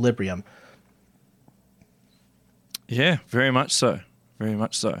nice equilibrium. Yeah, very much so. Very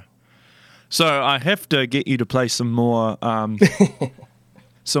much so. So I have to get you to play some more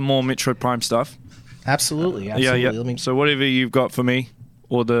some more Metroid Prime stuff. Absolutely. Yeah. So whatever you've got for me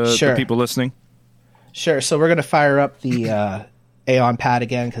or the people listening. Sure. So we're going to fire up the Aeon pad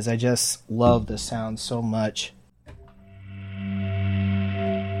again because I just love the sound so much.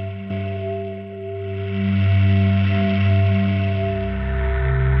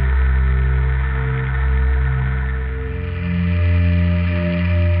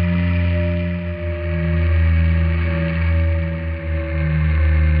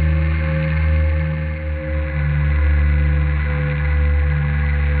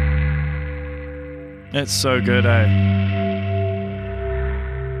 It's so good, eh?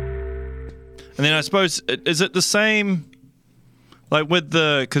 And then I suppose, is it the same, like with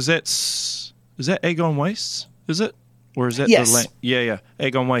the, because is that Aegon Wastes? Is it? Or is that yes. Yeah,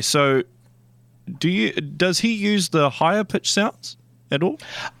 Aegon Waste. So does he use the higher pitch sounds at all?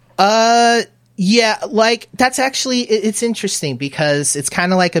 Yeah, like that's actually it's interesting because it's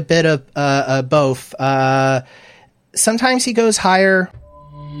kind of like a bit of both. Sometimes he goes higher.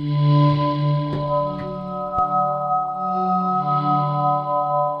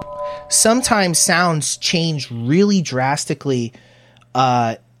 Sometimes sounds change really drastically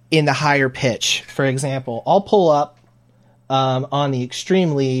in the higher pitch. For example, I'll pull up on the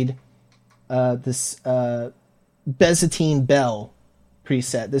extreme lead this Byzantine Bell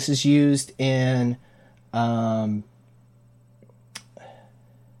preset. This is used in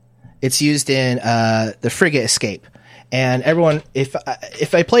it's used in the Frigate Escape. And everyone,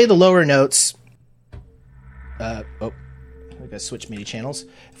 if I play the lower notes, I gotta switch MIDI channels.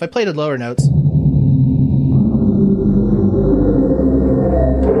 If I play the lower notes,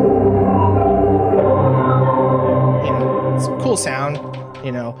 it's a cool sound,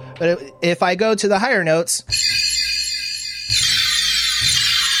 But if I go to the higher notes,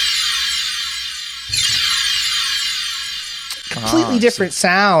 completely different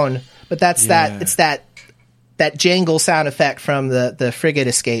sound. But that's it's that jangle sound effect from the Frigate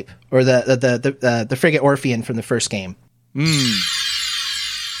Escape or the Frigate Orpheon from the first game.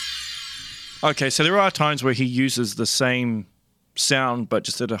 Okay, so there are times where he uses the same sound but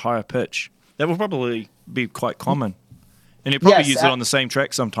just at a higher pitch. That will probably be quite common, and he'll probably use it on the same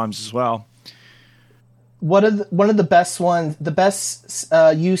track sometimes as well. One of the best ones, the best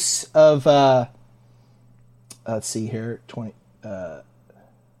use of let's see here, 20.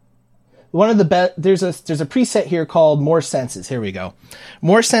 One of the best. There's a preset here called More Senses. Here we go.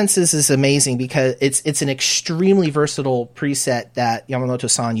 More Senses is amazing because it's an extremely versatile preset that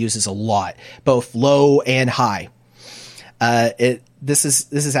Yamamoto-san uses a lot, both low and high. This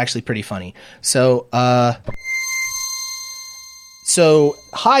is actually pretty funny. So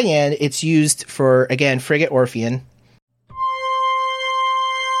high end, it's used for, again, Frigate Orpheon.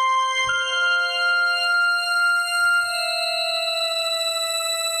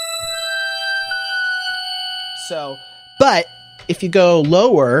 But if you go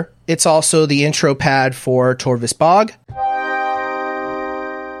lower, it's also the intro pad for Torvis Bog.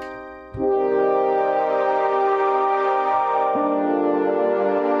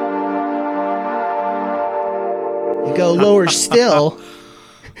 You go lower still.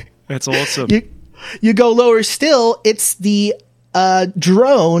 That's awesome. You go lower still, it's the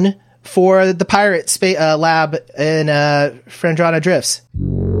drone for the pirate lab in Frendrana Drifts.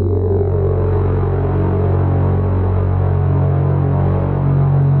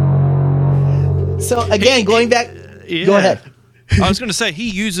 So again, going back, go ahead. I was going to say he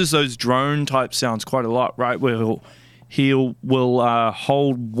uses those drone type sounds quite a lot, right? Where he'll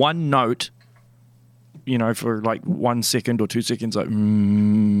hold one note, for like 1 second or 2 seconds, like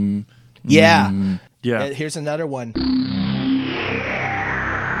yeah. Yeah. Here's another one.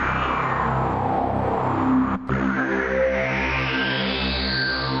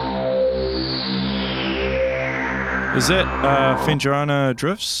 Is that Frendrana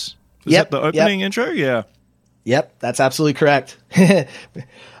Drifts? Is Yep, that the opening intro? Yeah. Yep, that's absolutely correct. Metroid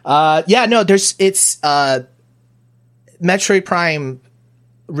Prime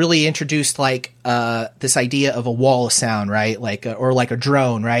really introduced this idea of a wall of sound, right? Or like a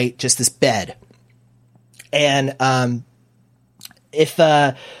drone, right? Just this bed. And let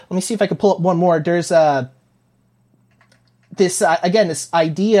me see if I can pull up one more. There's this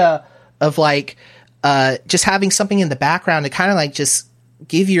idea of just having something in the background to kind of just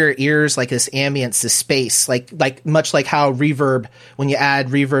give your ears this ambience, this space, much like how reverb, when you add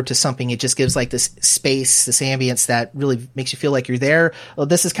reverb to something, it just gives this space, this ambience that really makes you feel like you're there. Well,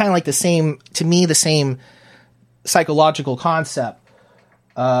 this is kind of the same psychological concept.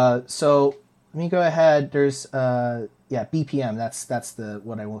 So let me go ahead. There's BPM. That's the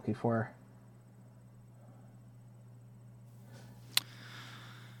what I'm looking for.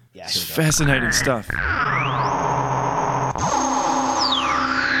 Yeah, it's fascinating stuff.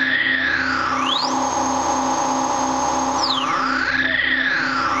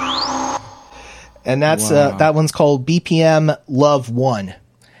 And that's that one's called BPM Love 1.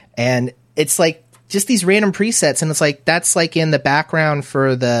 And it's just these random presets, and it's that's in the background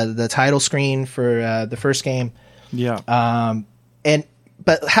for the title screen for the first game. Yeah.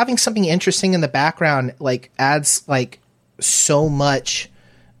 But having something interesting in the background adds so much.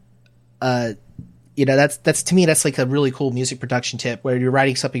 That's to me that's a really cool music production tip where you're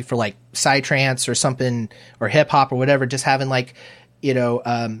writing something for psytrance or something or hip hop or whatever. Just having I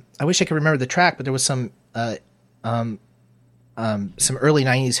wish I could remember the track, but there was some early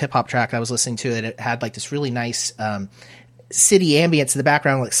 90s hip hop track I was listening to that it had this really nice city ambience in the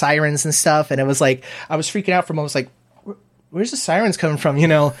background, sirens and stuff. And it was I was freaking out for almost where's the sirens coming from?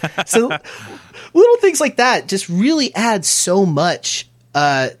 So little things like that just really add so much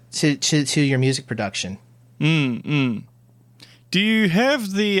to your music production. Do you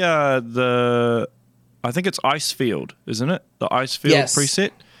have the I think it's Icefield, isn't it? The Icefield preset.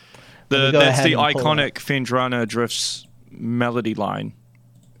 That's the iconic Fendrana Drifts melody line,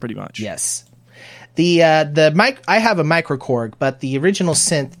 pretty much. Yes. The mic. I have a microKORG, but the original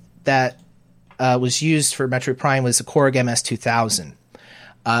synth that was used for Metroid Prime was a Korg MS-2000,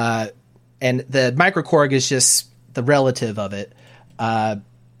 and the microKORG is just the relative of it.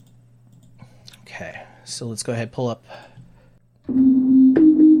 Okay, so let's go ahead and pull up.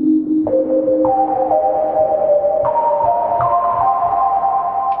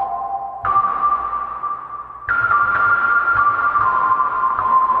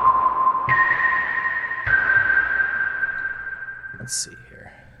 Let's see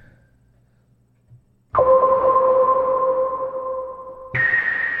here.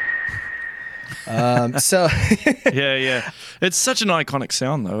 So yeah, it's such an iconic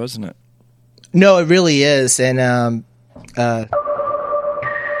sound, though, isn't it? No, it really is, and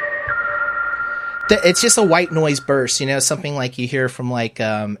it's just a white noise burst, something like you hear from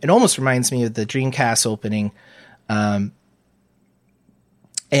it almost reminds me of the Dreamcast opening, and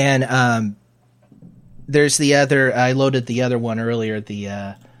there's the other. I loaded the other one earlier.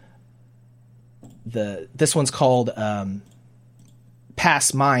 This one's called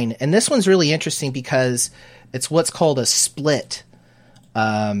Past Mine, and this one's really interesting because it's what's called a split,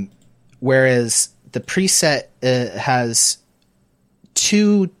 whereas the preset has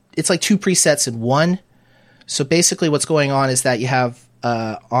two. It's like two presets in one. So basically, what's going on is that you have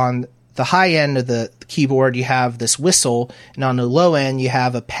on the high end of the keyboard you have this whistle, and on the low end you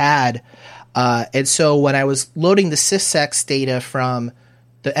have a pad. And so when I was loading the sysx data from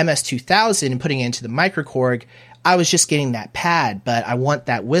the MS-2000 and putting it into the microKORG, I was just getting that pad, but I want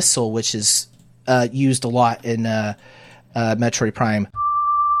that whistle, which is used a lot in Metroid Prime.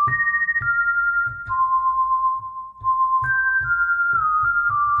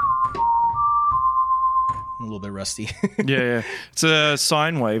 A little bit rusty. yeah. It's a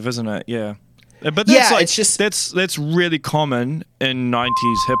sine wave, isn't it? Yeah. But that's it's just that's really common in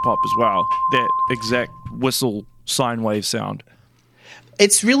 90s hip hop as well. That exact whistle sine wave sound.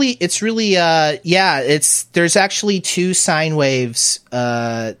 It's really there's actually two sine waves.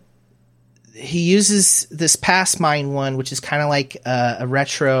 He uses this Past Mine one, which is kind of like a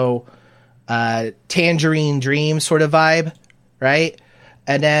retro Tangerine Dream sort of vibe, right?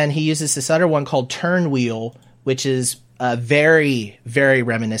 And then he uses this other one called Turn Wheel, which is very, very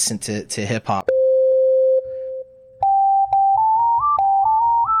reminiscent to hip hop.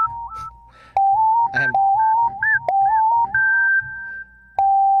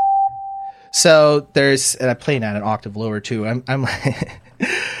 So there's, and I'm playing at an octave lower too. I'm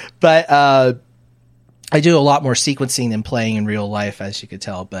but I do a lot more sequencing than playing in real life, as you could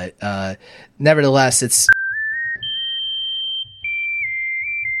tell. But nevertheless, it's.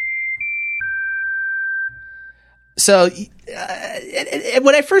 So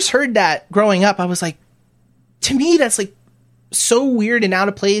when I first heard that growing up, I was like, to me, that's like so weird and out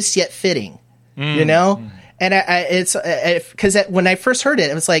of place yet fitting, And it's because when I first heard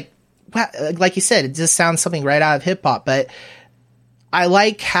it, it was like, wow, like you said, it just sounds something right out of hip hop. But I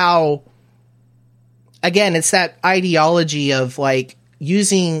like how, again, it's that ideology of like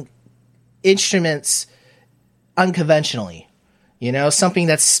using instruments unconventionally. Something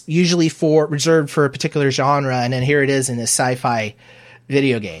that's usually reserved for a particular genre, and then here it is in a sci-fi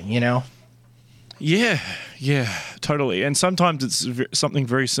video game, Yeah, totally. And sometimes it's something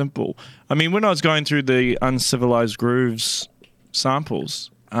very simple. I mean, when I was going through the Uncivilized Grooves samples,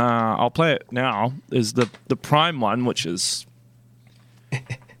 I'll play it now, is the Prime one, which is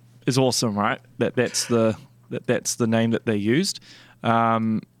awesome, right? That's the name that they used.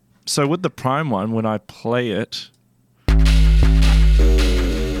 So with the Prime one, when I play it...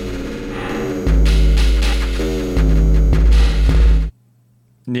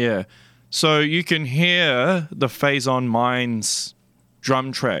 Yeah, so you can hear the Phase On Minds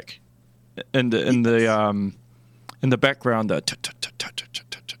drum track in the background.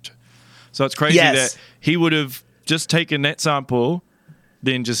 So it's crazy that he would have just taken that sample,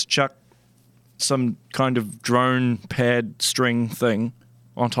 then just chucked some kind of drone pad string thing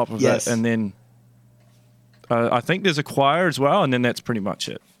on top of it, and then I think there's a choir as well, and then that's pretty much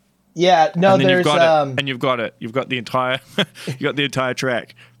it. Yeah, no, and then there's you've got it. You've got the entire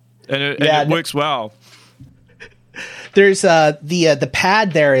track, and it works well. There's the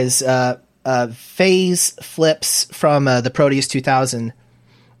pad there is phase flips from the Proteus 2000.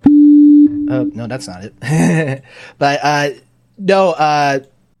 No, that's not it. But no,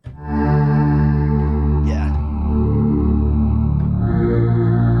 yeah.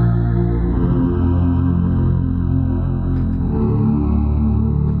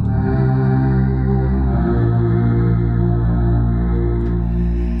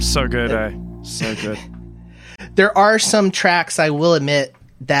 So good, eh? So good. There are some tracks, I will admit,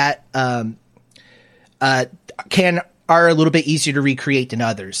 that are a little bit easier to recreate than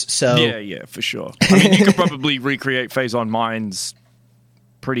others. So yeah, for sure. I mean, you could probably recreate Phase on Mines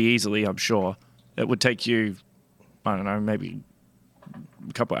pretty easily, I'm sure. It would take you, I don't know, maybe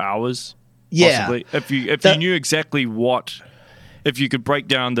a couple of hours. Yeah. Possibly. If you knew exactly if you could break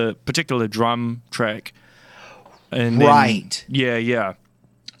down the particular drum track. And right. Yeah.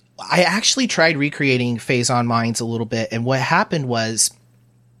 I actually tried recreating Phase on Mines a little bit, and what happened was,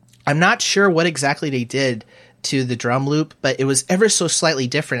 I'm not sure what exactly they did to the drum loop, but it was ever so slightly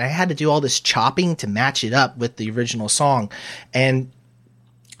different. I had to do all this chopping to match it up with the original song, and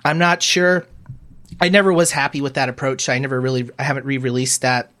I'm not sure. I never was happy with that approach. I haven't re-released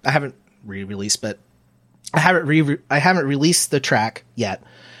that. I haven't re-released, but I haven't released the track yet.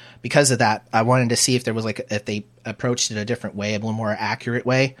 Because of that, I wanted to see if there was if they approached it a different way, a little more accurate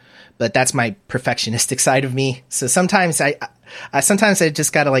way. But that's my perfectionistic side of me. So sometimes I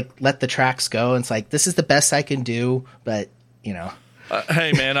just gotta let the tracks go. And it's like, this is the best I can do. But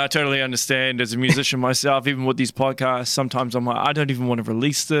hey man, I totally understand. As a musician myself, even with these podcasts, sometimes I'm like, I don't even want to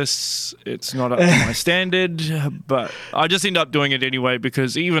release this. It's not up to my standard. But I just end up doing it anyway,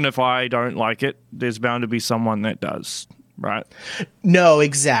 because even if I don't like it, there's bound to be someone that does. Right. No,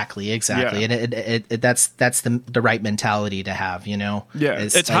 exactly. Yeah. And that's the right mentality to have, Yeah,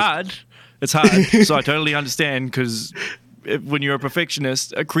 it's hard. It's hard. So I totally understand, because when you're a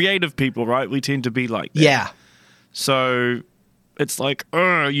perfectionist, creative people, right, we tend to be like that. Yeah. So it's like,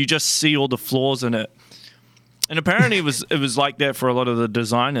 you just see all the flaws in it. And apparently it was like that for a lot of the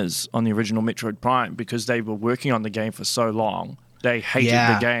designers on the original Metroid Prime, because they were working on the game for so long. They hated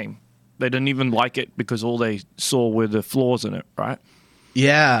the game. They didn't even like it because all they saw were the flaws in it, right?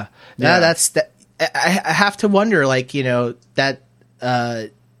 Yeah. That's that. I have to wonder, that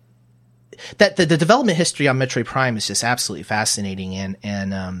the development history on Metroid Prime is just absolutely fascinating,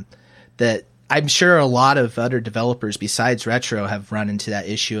 and that I'm sure a lot of other developers besides Retro have run into that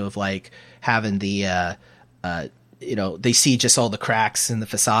issue of having the they see just all the cracks in the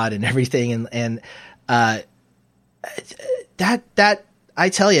facade and everything, and that. I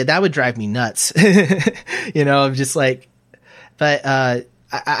tell you, that would drive me nuts. I'm just but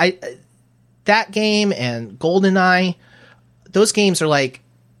I that game and GoldenEye, those games are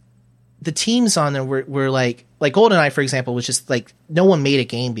the teams on them were like GoldenEye, for example, was just no one made a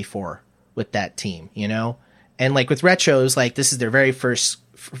game before with that team, and with Retro, it was this is their very first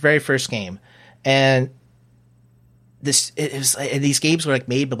game, and these games were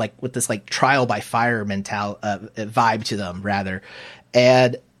made, but with this trial by fire vibe to them, rather.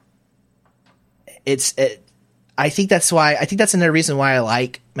 And I think that's another reason why I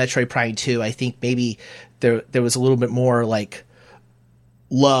like Metroid Prime 2. I think maybe there was a little bit more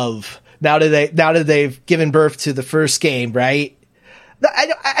love now that they've given birth to the first game, right?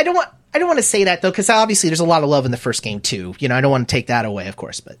 I don't want to say that though, because obviously there's a lot of love in the first game too. I don't want to take that away, of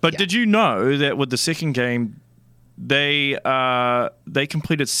course. But yeah. Did you know that with the second game, they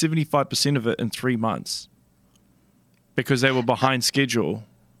completed 75% of it in 3 months? Because they were behind schedule.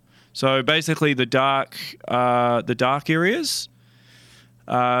 So basically the dark areas,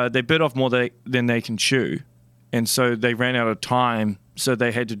 they bit off more than they can chew. And so they ran out of time, so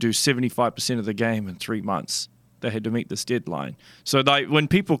they had to do 75% of the game in 3 months. They had to meet this deadline. So when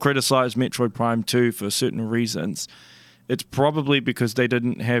people criticize Metroid Prime 2 for certain reasons, it's probably because they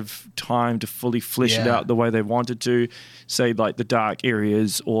didn't have time to fully flesh it out the way they wanted to, say the dark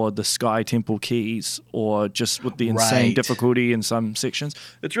areas or the Sky Temple keys, or just with the insane difficulty in some sections.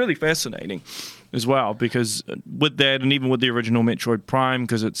 It's really fascinating as well, because with that, and even with the original Metroid Prime,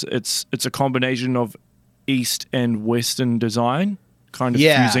 because it's a combination of East and Western design kind of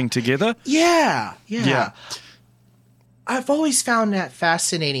fusing together. Yeah. I've always found that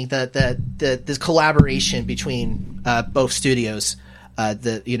fascinating, the collaboration between both studios, I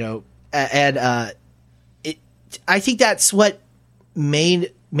think that's what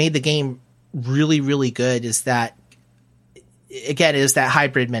made the game really, really good, is that, again, is that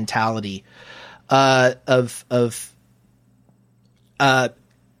hybrid mentality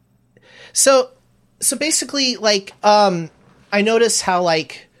so basically I notice how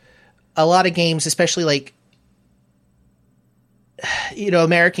a lot of games, especially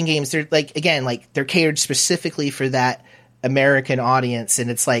American games, they're again they're catered specifically for that American audience, and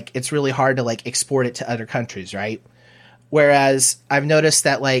it's like it's really hard to like export it to other countries, right? Whereas I've noticed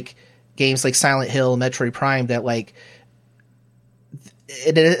that like games like Silent Hill, Metroid Prime, that like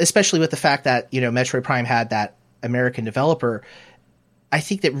especially with the fact that, you know, Metroid Prime had that American developer, I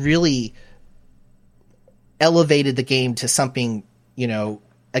think that really elevated the game to something, you know,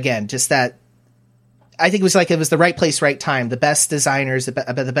 again, just that I think it was the right place, right time. The best designers,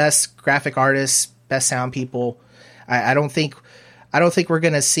 the best graphic artists, best sound people. I don't think we're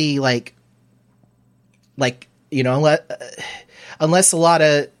going to see like, you know, unless a lot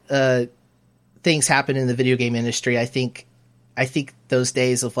of things happen in the video game industry. I think those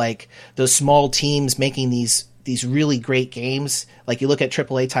days of like those small teams making these really great games, like you look at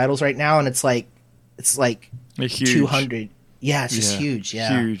AAA titles right now and it's like huge. 200. Yeah, it's just huge.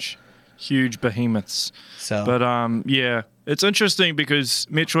 Yeah. Huge behemoths. So, but yeah, it's interesting because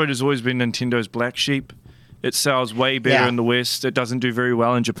Metroid has always been Nintendo's black sheep. It sells way better in the West. It doesn't do very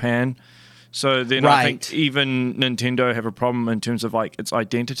well in Japan. So then I think even Nintendo have a problem in terms of like its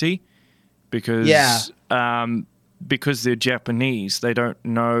identity because they're Japanese, they don't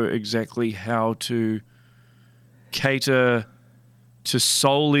know exactly how to cater to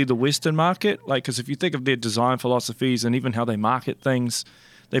solely the Western market. Like, because if you think of their design philosophies and even how they market things,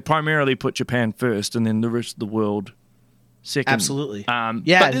 they primarily put Japan first and then the rest of the world second. Absolutely. But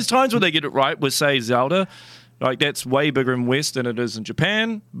there's times where they get it right with, say, Zelda. Like, that's way bigger in West than it is in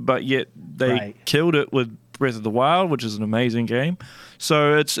Japan, but yet they killed it with Breath of the Wild, which is an amazing game.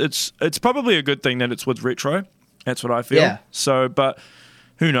 So it's probably a good thing that it's with Retro. That's what I feel. Yeah. So, but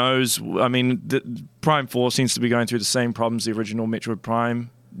who knows? I mean, the Prime 4 seems to be going through the same problems the original Metroid Prime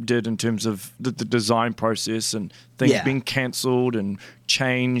did in terms of the design process and things being cancelled and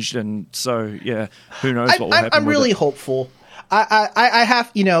changed. And so, yeah, who knows what will happen. I'm really hopeful. I have,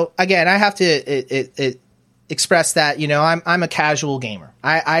 you know, again, I have to express that, you know, I'm a casual gamer.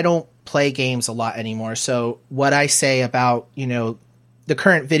 I don't play games a lot anymore. So what I say about, you know, the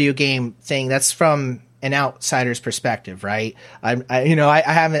current video game thing, that's from an outsider's perspective, right? I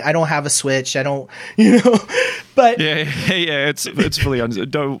don't have a Switch. I don't, you know, but it's fully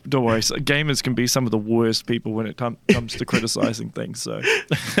understood. Don't worry. So gamers can be some of the worst people when it comes to criticizing things. So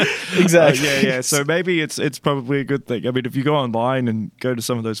exactly. So maybe it's probably a good thing. I mean, if you go online and go to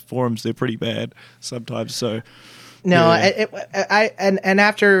some of those forums, they're pretty bad sometimes. So no, and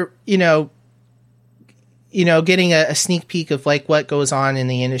after getting a sneak peek of like what goes on in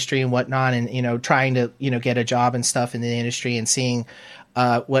the industry and whatnot, and, you know, trying to, you know, get a job and stuff in the industry and seeing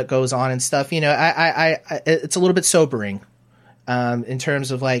what goes on and stuff, you know, I it's a little bit sobering in terms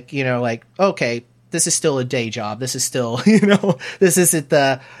of like, you know, like, okay, this is still a day job. This is still, you know, this isn't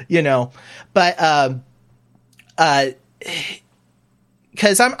the, you know, but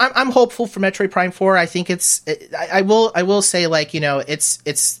because I'm hopeful for Metroid Prime 4. I think I will say, like, you know, this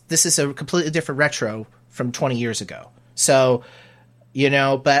is a completely different retro from 20 years ago. So, you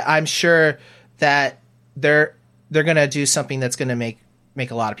know, but I'm sure that they're going to do something that's going to make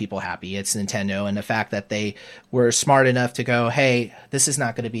a lot of people happy. It's Nintendo, and the fact that they were smart enough to go, hey, this is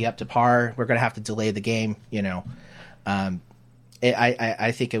not going to be up to par. We're going to have to delay the game, you know.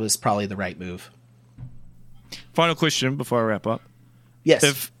 I think it was probably the right move. Final question before I wrap up.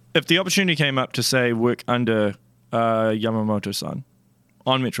 Yes. If the opportunity came up to, say, work under Yamamoto-san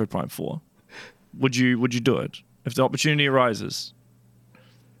on Metroid Prime 4, would you do it if the opportunity arises?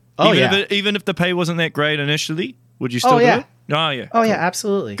 Even if the pay wasn't that great initially, would you still do it? Oh yeah. Oh yeah,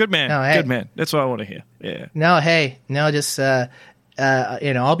 absolutely. Good man. No, hey. Good man. That's what I want to hear. Yeah. No, just you know,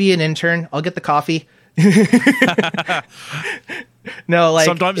 I'll be an intern. I'll get the coffee. No, like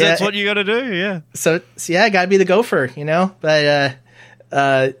sometimes that's what you got to do. Yeah. So yeah, got to be the gopher, you know. But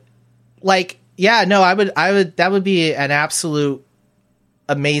like, yeah, no, I would. That would be an absolute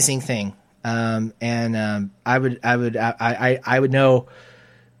amazing thing. I would know.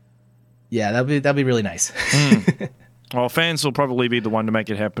 Yeah, that'd be really nice. Well, fans will probably be the one to make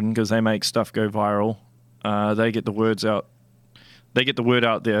it happen because they make stuff go viral. They get the words out. They get the word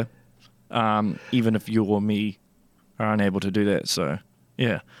out there. Even if you or me are unable to do that. So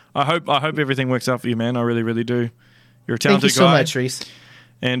yeah, I hope everything works out for you, man. I really, really do. You're a talented guy. Thank you so much, Reese.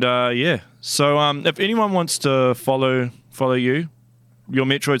 And yeah, so if anyone wants to follow you, your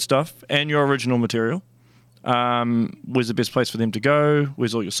Metroid stuff and your original material, where's the best place for them to go?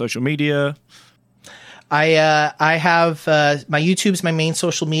 Where's all your social media? I have my YouTube's my main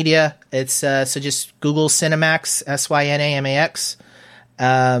social media. It's so just Google Synamax, Synamax,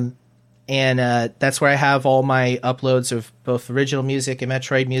 and that's where I have all my uploads of both original music and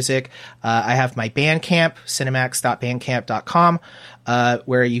Metroid music. I have my Bandcamp, cinemax.bandcamp.com,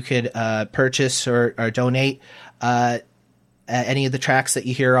 where you could purchase or donate. any of the tracks that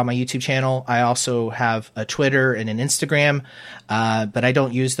you hear on my YouTube channel. I also have a Twitter and an Instagram, but I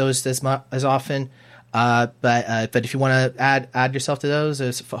don't use those as often. But if you want to add yourself to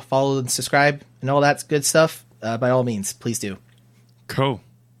those, follow and subscribe and all that good stuff, by all means, please do. Cool.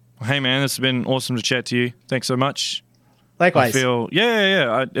 Well, hey man, it's been awesome to chat to you. Thanks so much. Likewise. I feel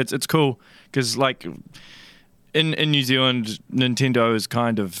it's cool because like in New Zealand, Nintendo is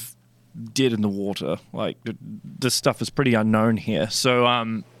kind of dead in the water. Like this stuff is pretty unknown here, so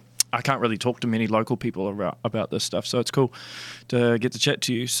I can't really talk to many local people about this stuff. So it's cool to get to chat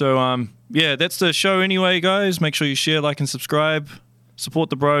to you. So yeah, that's the show anyway, guys. Make sure you share, like, and subscribe. Support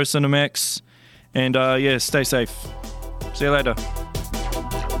the bro Synamax, and yeah, stay safe. See you later.